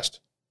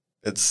impressed.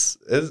 It's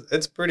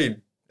pretty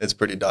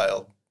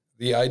dialed.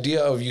 The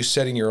idea of you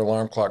setting your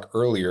alarm clock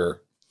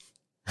earlier.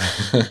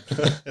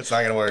 It's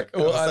not going to work.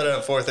 Well, I'll set it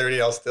at 4:30.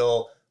 I'll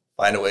still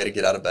find a way to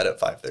get out of bed at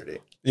 5:30.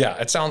 Yeah,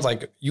 it sounds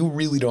like you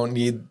really don't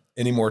need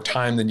any more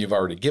time than you've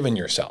already given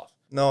yourself.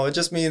 No, it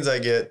just means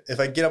if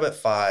I get up at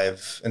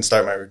 5 and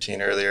start my routine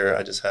earlier,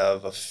 I just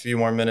have a few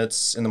more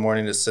minutes in the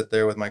morning to sit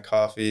there with my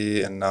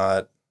coffee and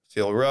not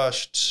feel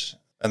rushed.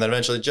 And then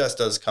eventually Jess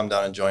does come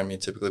down and join me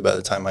typically by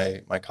the time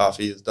my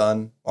coffee is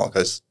done. Well,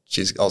 because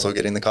she's also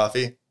getting the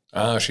coffee.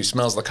 She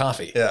smells the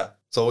coffee. Yeah.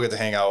 So we'll get to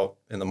hang out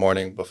in the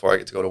morning before I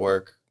get to go to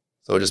work.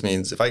 So it just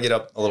means if I get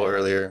up a little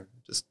earlier,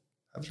 just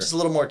have just a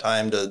little more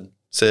time to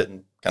sit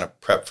and kind of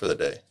prep for the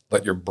day.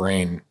 Let your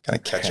brain kind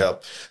of catch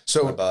up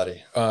to my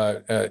body.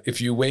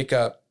 If you wake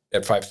up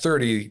at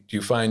 5:30, do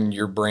you find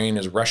your brain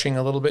is rushing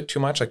a little bit too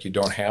much? Like you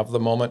don't have the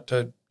moment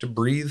to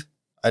breathe?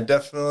 I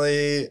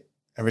definitely,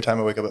 every time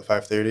I wake up at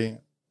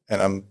 5:30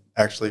 and I'm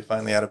actually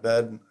finally out of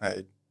bed,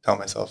 I tell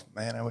myself,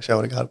 man, I wish I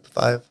would have got up at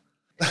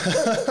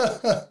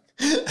 5.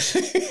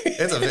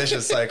 It's a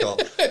vicious cycle.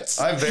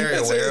 I'm very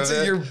aware of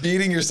it. You're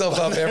beating yourself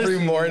up every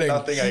morning.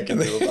 Nothing I can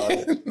do about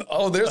it.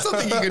 Oh, there's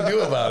something you can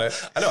do about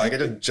it. I know. I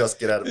can just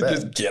get out of bed.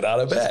 Just get out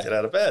of bed. Just get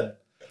out of bed.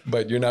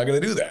 But you're not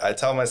going to do that. I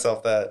tell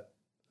myself that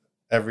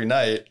every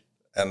night,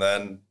 and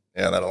then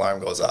Yeah, that alarm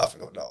goes off. I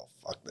go, no,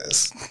 fuck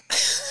this.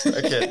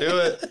 I can't do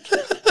it.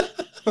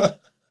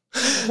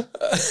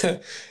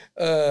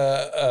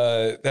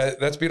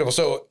 That's beautiful.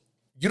 So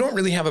you don't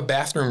really have a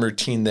bathroom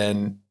routine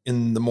then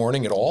in the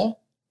morning at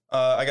all?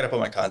 I got to put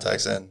my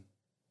contacts in.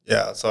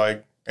 Yeah. So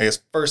I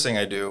guess first thing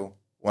I do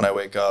when I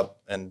wake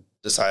up and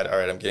decide, all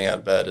right, I'm getting out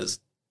of bed is,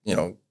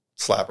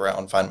 slap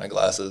around, find my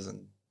glasses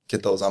and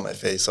get those on my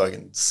face so I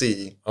can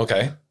see.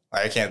 Okay.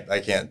 I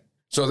can't.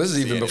 So this is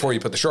even before you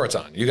put the shorts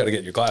on. You got to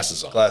get your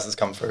glasses on. Glasses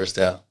come first.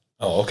 Yeah.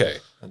 Oh, okay.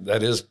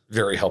 That is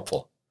very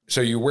helpful.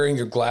 So you're wearing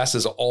your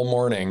glasses all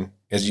morning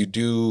as you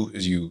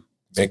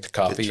make the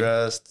coffee. Get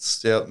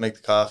dressed, make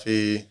the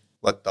coffee,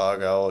 let the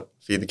dog out,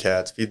 feed the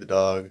cats, feed the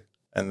dog.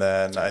 And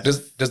then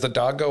does the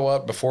dog go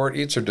out before it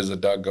eats, or does the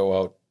dog go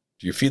out?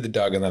 Do you feed the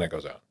dog and then it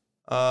goes out?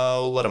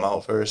 We'll let him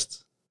out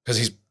first. Because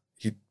he's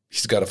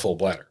got a full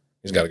bladder.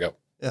 He's got to go.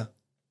 Yeah.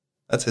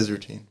 That's his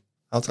routine.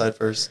 Outside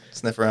first,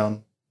 sniff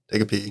around,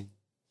 take a pee,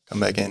 come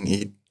back in,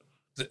 eat.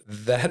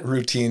 That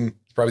routine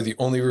is probably the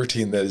only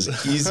routine that is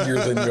easier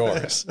than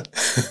yours.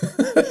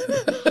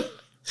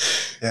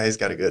 Yeah, he's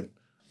got it good.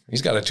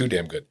 He's got it too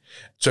damn good.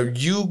 So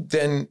you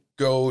then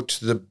go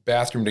to the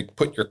bathroom to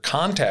put your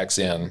contacts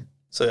in.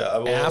 So yeah, I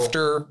will,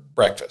 after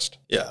breakfast.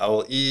 Yeah, I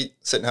will eat,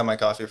 sit and have my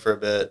coffee for a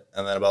bit,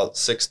 and then about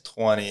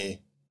 6:20,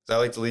 I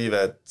like to leave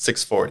at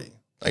 6:40.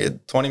 I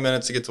get 20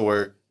 minutes to get to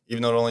work,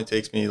 even though it only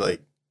takes me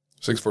like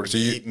 6:40. So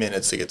 8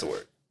 minutes to get to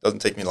work. Doesn't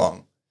take me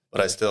long,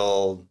 but I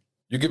still.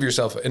 You give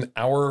yourself an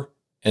hour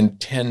and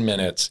 10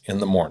 minutes in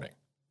the morning.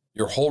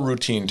 Your whole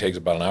routine takes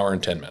about an hour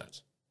and 10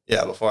 minutes.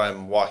 Yeah, before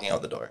I'm walking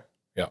out the door.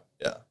 Yeah.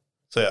 Yeah.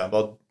 So yeah,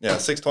 about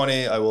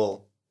 6:20, I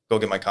will go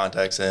get my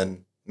contacts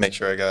in, make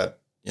sure I got,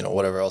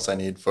 whatever else I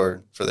need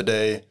for the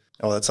day.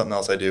 Oh, that's something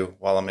else I do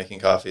while I'm making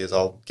coffee is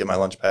I'll get my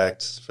lunch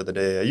packed for the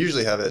day. I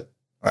usually have it,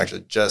 or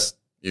actually Jess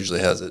usually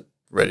has it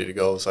ready to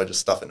go. So I just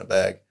stuff it in a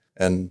bag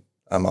and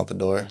I'm out the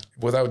door.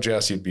 Without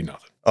Jess, you'd be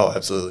nothing. Oh,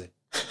 absolutely.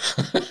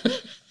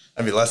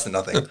 I'd be less than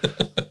nothing.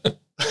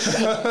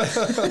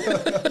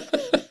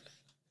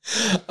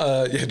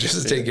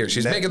 Just to take care.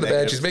 She's making the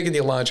bed. She's making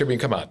the lunch. I mean,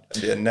 come on.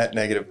 I'd be a net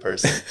negative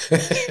person.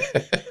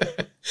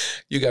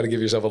 You got to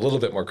give yourself a little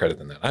bit more credit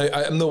than that.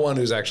 I'm the one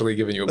who's actually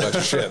giving you a bunch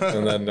of shit.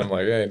 And then I'm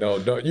like, hey, no,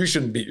 you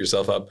shouldn't beat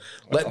yourself up.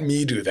 Let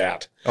me do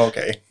that.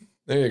 Okay.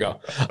 There you go.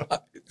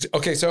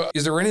 Okay, so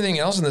is there anything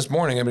else in this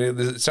morning? I mean,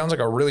 it sounds like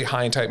a really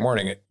high and tight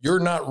morning.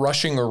 You're not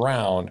rushing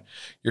around.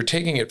 You're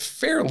taking it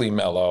fairly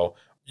mellow.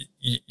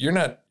 You're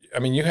not,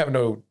 you have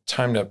no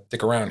time to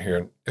dick around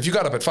here. If you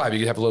got up at 5, you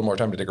could have a little more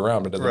time to dick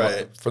around.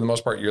 But for the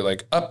most part, you're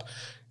like up,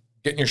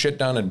 getting your shit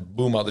done, and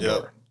boom, out the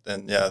door.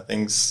 Then,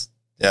 things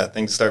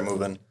start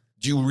moving.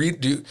 Do you read?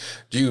 Do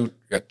you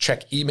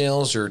check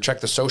emails or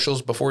check the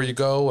socials before you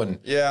go? And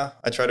yeah,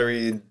 I try to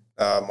read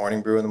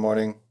Morning Brew in the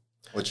morning,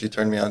 which you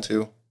turned me on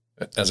to.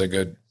 That's a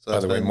good. By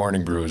the way,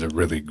 Morning Brew is a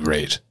really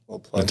great. We'll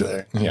plug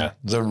there. Yeah,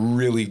 it's a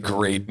really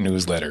great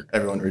newsletter.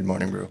 Everyone read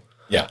Morning Brew.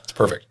 Yeah, it's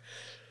perfect.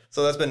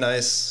 So that's been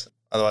nice.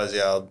 Otherwise,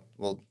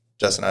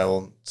 Jess and I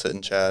will sit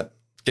and chat.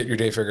 Get your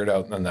day figured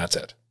out, and then that's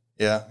it.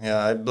 Yeah.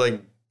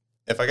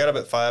 If I got up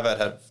at 5, I'd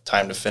have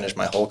time to finish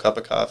my whole cup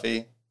of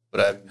coffee.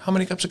 But how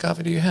many cups of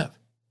coffee do you have?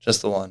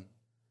 Just the one.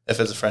 If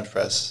it's a French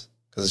press,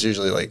 because it's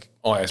usually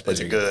it's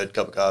a good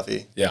cup of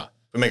coffee. Yeah.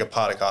 If we make a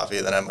pot of coffee,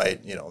 then I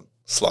might,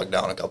 slug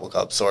down a couple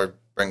cups or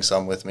bring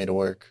some with me to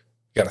work.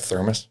 You got a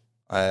thermos?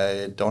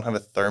 I don't have a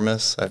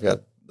thermos. I've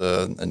got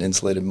an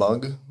insulated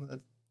mug.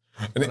 One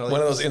of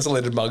those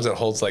insulated mugs that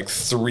holds like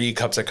 3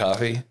 cups of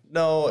coffee?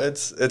 No,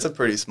 it's a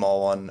pretty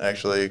small one,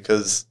 actually,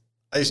 because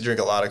I used to drink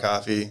a lot of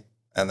coffee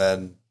and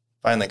then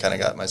finally kind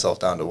of got myself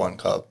down to 1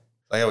 cup.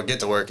 I would get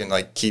to work and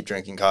keep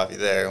drinking coffee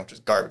there, which is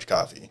garbage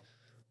coffee,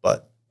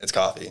 but it's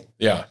coffee.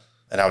 Yeah.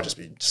 And I would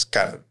just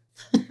kind of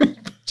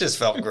just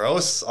felt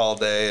gross all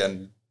day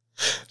and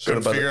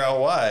couldn't figure out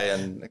why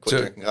and I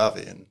quit drinking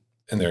coffee. And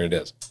there it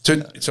is.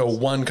 So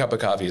 1 cup of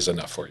coffee is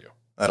enough for you.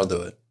 That'll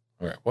do it.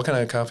 All right. What kind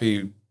of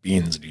coffee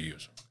beans do you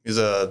use? Use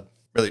a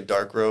really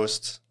dark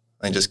roast.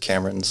 I think just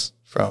Cameron's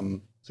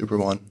from Super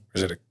One.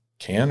 Is it a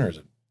can or is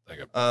it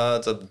like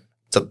a?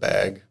 It's a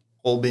bag,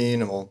 whole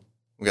bean, and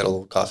we got a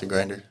little coffee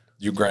grinder.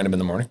 You grind them in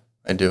the morning?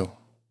 I do.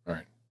 All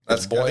right.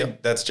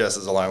 That's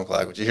Jess's alarm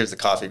clock, which she hears the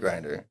coffee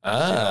grinder. She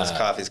knows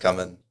coffee's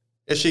coming.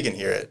 If she can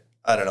hear it.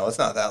 I don't know. It's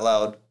not that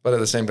loud. But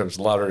at the same time, it's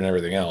louder than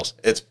everything else.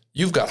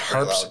 You've got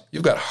harps. Loud.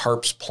 You've got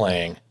harps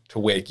playing to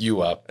wake you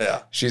up.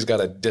 Yeah. She's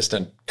got a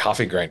distant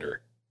coffee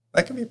grinder.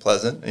 That can be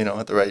pleasant,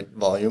 at the right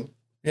volume.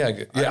 Yeah.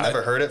 I've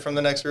never heard it from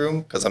the next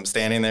room because I'm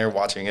standing there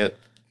watching it,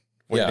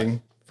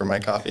 waiting for my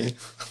coffee.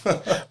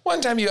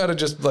 One time you ought to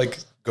just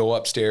go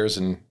upstairs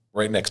and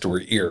right next to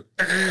her ear.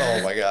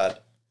 Oh my God.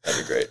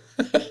 That'd be great.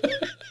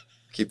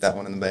 Keep that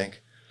one in the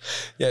bank.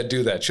 Yeah,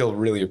 do that. She'll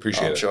really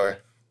appreciate it. Sure.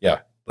 Yeah.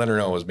 Let her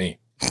know it was me.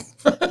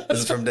 This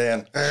is from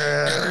Dan.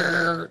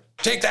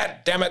 Take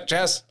that, damn it,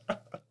 Jess.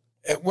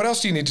 What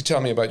else do you need to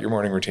tell me about your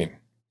morning routine?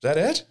 Is that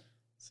it?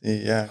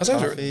 See, yeah,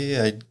 coffee.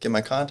 I get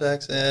my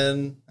contacts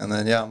in, and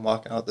then, I'm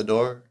walking out the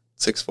door,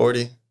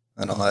 6:40.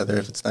 And I'll either,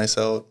 if it's nice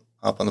out,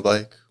 hop on the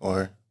bike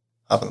or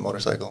hop on the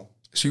motorcycle.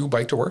 So you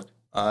bike to work?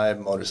 I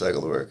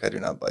motorcycle to work. I do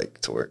not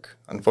bike to work,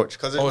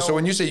 unfortunately. So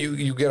when you say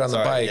you get on the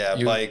bike.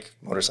 Yeah, bike,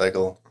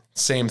 motorcycle.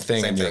 Same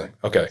thing. Same thing.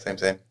 Okay.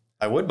 Same.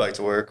 I would bike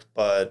to work,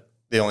 but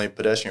the only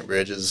pedestrian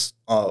bridge is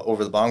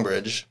over the Bong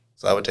Bridge.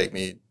 So that would take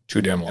me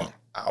too damn long.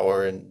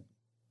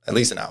 At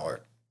least an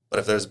hour. But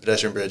if there's a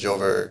pedestrian bridge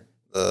over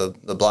the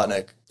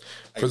Blotnick.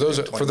 For those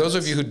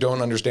of you who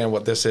don't understand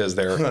what this is,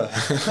 there.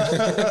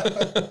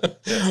 Yes.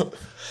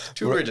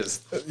 Two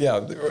bridges.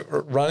 Yeah.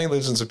 Ronnie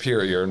lives in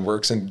Superior and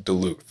works in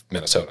Duluth,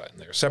 Minnesota. And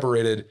they're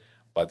separated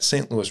by the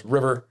St. Louis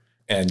River.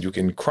 And you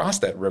can cross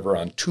that river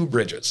on two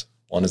bridges.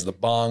 One is the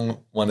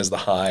Bong, one is the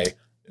High.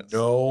 Yes.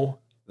 No,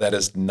 that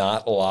is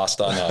not lost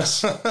on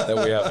us that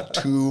we have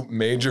two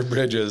major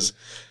bridges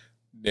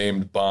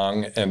named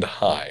Bong and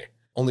High.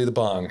 Only the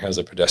Bong has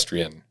a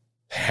pedestrian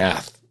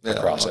path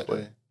across it.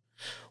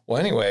 Well,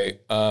 anyway,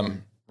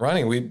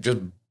 Ronnie, we just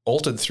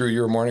bolted through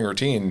your morning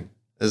routine.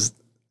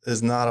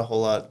 Is not a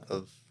whole lot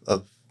of.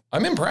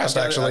 I'm impressed,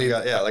 actually.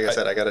 Like I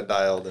said, I got it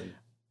dialed, and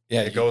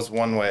it goes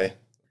one way.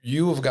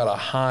 You've got a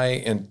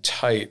high and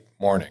tight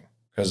morning,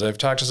 because I've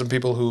talked to some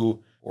people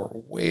who are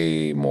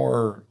way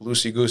more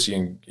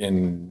loosey-goosey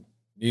and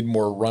need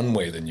more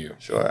runway than you.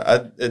 Sure.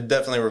 It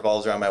definitely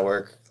revolves around my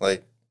work.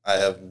 Like, I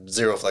have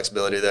zero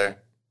flexibility there.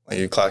 Like,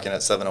 you clock in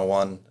at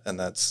 7:01, and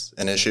that's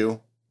an issue.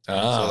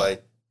 So,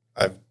 like,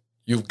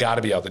 you've got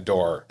to be out the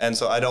door. And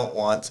so I don't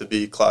want to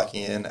be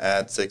clocking in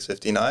at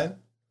 6:59.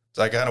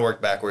 So I kind of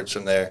work backwards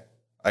from there.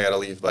 I got to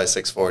leave by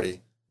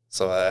 6:40.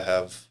 So I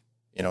have,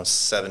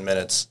 7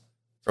 minutes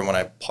from when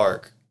I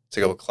park to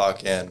go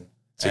clock in.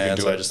 So I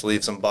just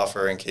leave some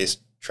buffer in case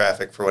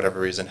traffic, for whatever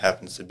reason,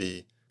 happens to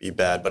be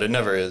bad. But it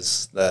never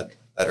is that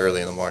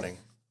early in the morning.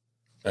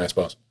 I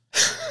suppose.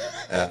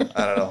 Yeah,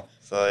 I don't know.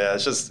 So, yeah,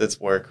 it's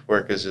work.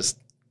 Work is just...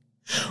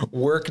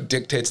 Work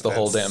dictates the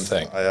whole damn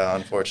thing. Yeah,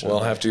 unfortunately.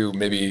 We'll have to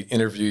maybe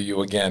interview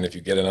you again if you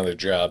get another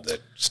job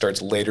that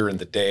starts later in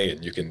the day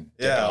and you can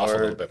take off a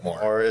little bit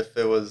more. Or if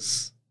it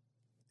was,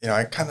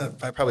 I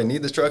probably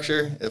need the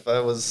structure. If I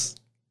was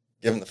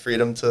given the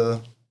freedom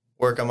to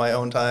work on my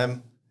own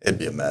time, it'd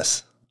be a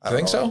mess. I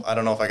think so? I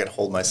don't know if I could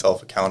hold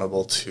myself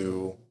accountable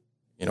to,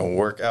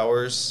 work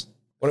hours.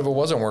 What if it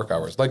wasn't work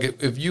hours? Like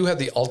if you had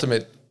the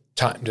ultimate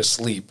time to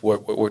sleep,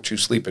 what would you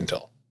sleep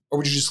until? Or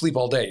would you just sleep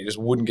all day? You just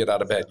wouldn't get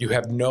out of bed. You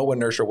have no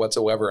inertia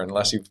whatsoever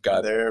unless you've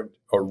got a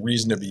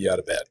reason to be out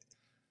of bed.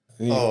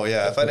 Oh,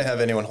 yeah. If I didn't have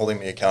anyone holding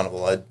me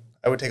accountable,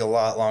 I would take a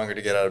lot longer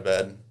to get out of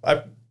bed.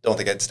 I don't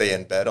think I'd stay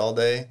in bed all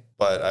day,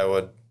 but I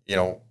would,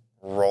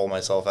 roll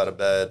myself out of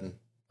bed.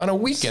 On a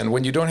weekend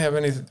when you don't have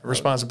any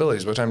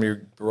responsibilities, what time do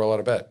you roll out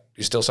of bed? Do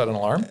you still set an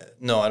alarm?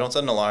 No, I don't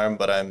set an alarm,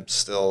 but I'm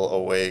still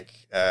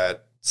awake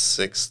at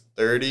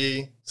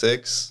 6:30,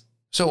 6.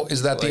 So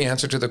is that the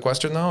answer to the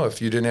question, though?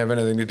 If you didn't have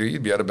anything to do,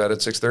 you'd be out of bed at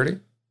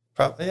 6:30?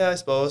 Probably, yeah, I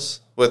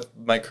suppose, with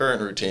my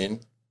current routine.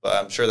 But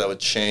I'm sure that would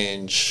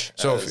change.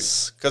 So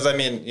because,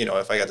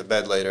 if I got to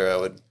bed later, I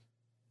would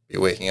be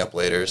waking up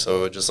later. So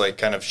it would just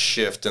kind of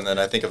shift. And then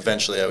I think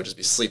eventually I would just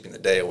be sleeping the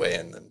day away.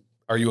 And then.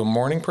 Are you a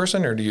morning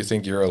person, or do you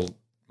think you're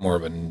more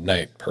of a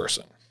night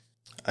person?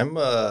 I'm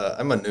a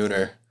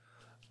nooner.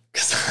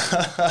 Because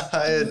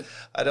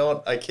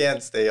I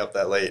can't stay up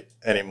that late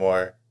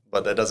anymore.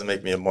 But that doesn't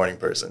make me a morning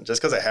person.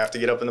 Just because I have to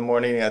get up in the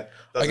morning, that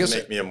doesn't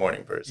make me a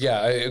morning person.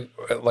 Yeah.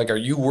 Are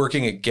you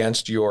working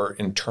against your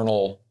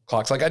internal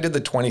clocks? Like I did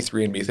the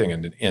 23andMe thing,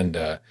 and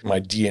my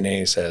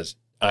DNA says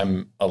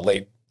I'm a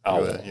late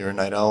owl. You're a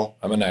night owl?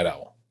 I'm a night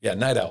owl. Yeah,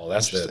 night owl.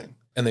 That's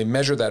and they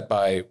measure that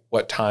by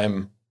what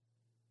time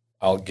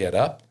I'll get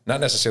up. Not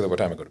necessarily what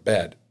time I go to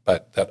bed,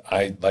 but that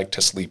I like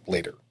to sleep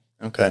later.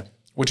 Okay.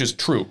 Which is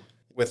true.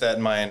 With that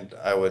in mind,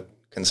 I would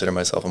consider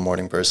myself a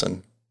morning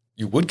person.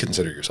 You would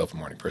consider yourself a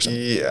morning person.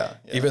 Yeah.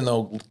 Even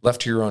though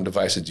left to your own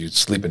devices, you'd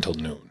sleep until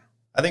noon.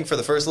 I think for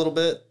the first little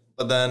bit,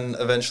 but then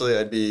eventually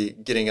I'd be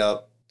getting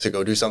up to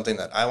go do something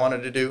that I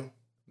wanted to do,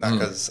 not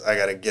because I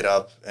got to get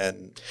up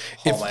and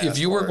haul my ass If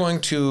you to were work.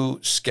 going to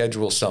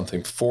schedule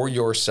something for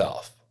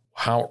yourself,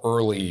 how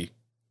early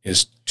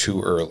is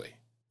too early?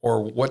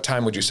 Or what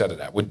time would you set it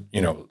at?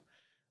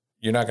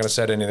 You're not going to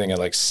set anything at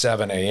like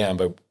 7 a.m.,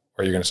 but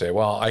are you going to say,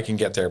 well, I can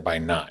get there by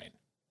 9?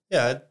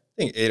 Yeah, I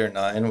think 8 or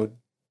 9 would.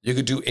 You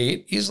could do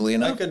 8 easily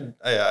enough?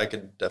 I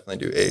could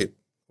definitely do 8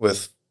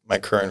 with my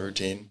current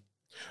routine.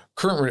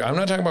 I'm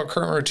not talking about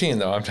current routine,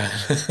 though. I'm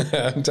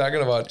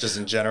talking about just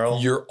in general.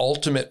 Your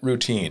ultimate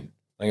routine.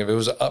 Like if it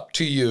was up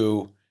to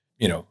you,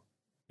 no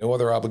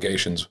other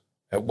obligations,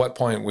 at what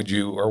point would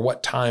you, or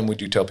what time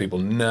would you tell people,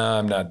 nah,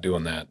 I'm not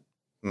doing that?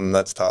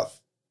 That's tough.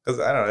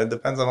 Because I don't know, it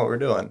depends on what we're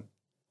doing.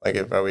 Like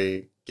are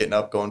we getting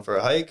up, going for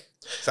a hike?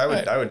 Because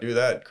I would do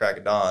that crack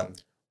of dawn.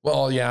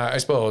 Well, yeah, I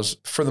suppose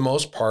for the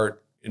most part,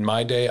 in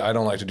my day, I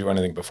don't like to do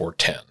anything before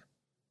 10.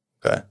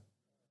 Okay.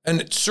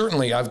 And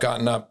certainly I've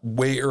gotten up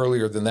way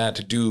earlier than that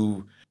to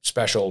do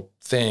special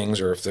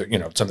things, or if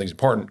something's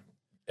important,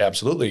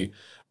 absolutely.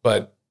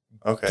 But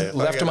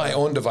left to my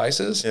own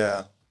devices,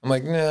 yeah, I'm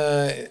like,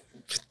 nah,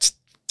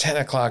 10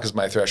 o'clock is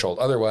my threshold.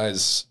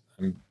 Otherwise,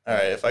 all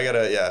right. If I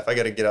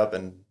gotta get up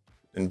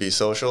and be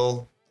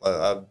social,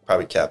 I'd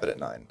probably cap it at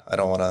 9. I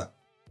don't want to.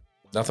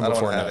 Nothing I don't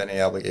before want to have 9.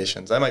 any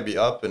obligations. I might be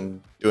up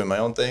and doing my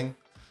own thing,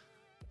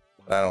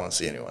 but I don't want to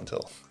see anyone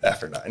until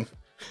after 9.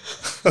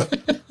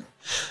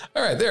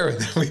 All right, there.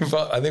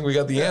 I think we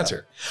got the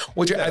answer,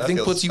 which I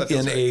think puts you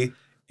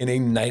in a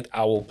night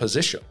owl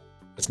position.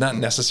 It's not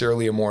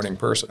necessarily a morning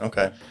person.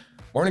 Okay.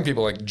 Morning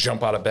people like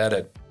jump out of bed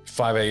at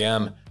 5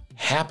 a.m.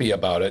 happy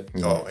about it.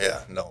 Oh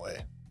yeah, no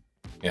way.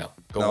 Yeah,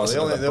 go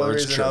listen to the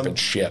birds chirp and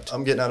shit.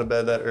 I'm getting out of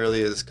bed that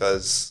early is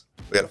because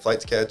we got a flight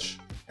to catch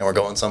and we're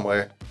going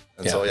somewhere.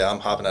 And so I'm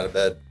hopping out of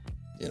bed,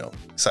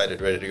 excited,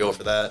 ready to go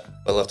for that.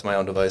 But left to my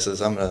own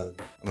devices, I'm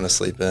gonna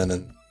sleep in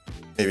and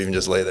maybe even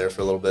just lay there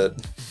for a little bit.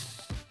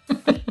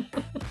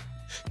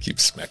 Keep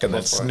smacking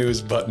that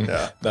snooze button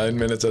 9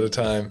 minutes at a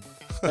time.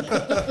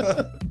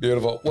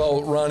 Beautiful.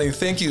 Well, Ronnie,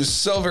 thank you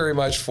so very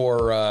much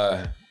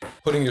for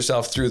putting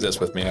yourself through this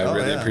with me. I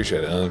really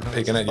appreciate it. And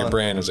picking at your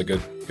brain is a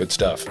good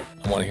stuff.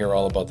 I want to hear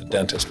all about the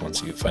dentist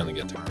once you finally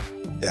get there.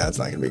 Yeah, it's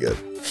not gonna be good.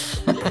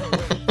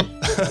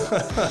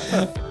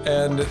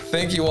 And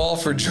thank you all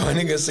for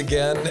joining us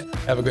again.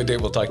 Have a good day.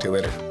 We'll talk to you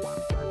later.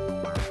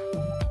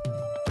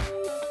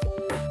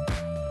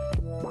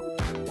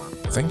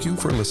 Thank you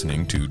for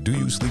listening to Do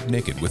You Sleep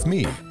Naked with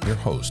me, your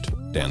host,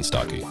 Dan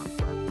Stockey.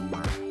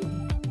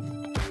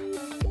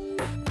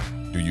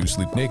 Do You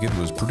Sleep Naked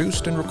was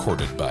produced and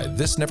recorded by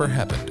This Never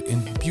Happened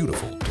in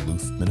beautiful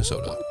Duluth,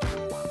 Minnesota.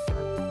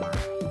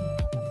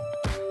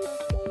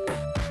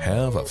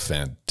 Have a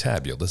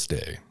fantabulous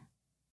day.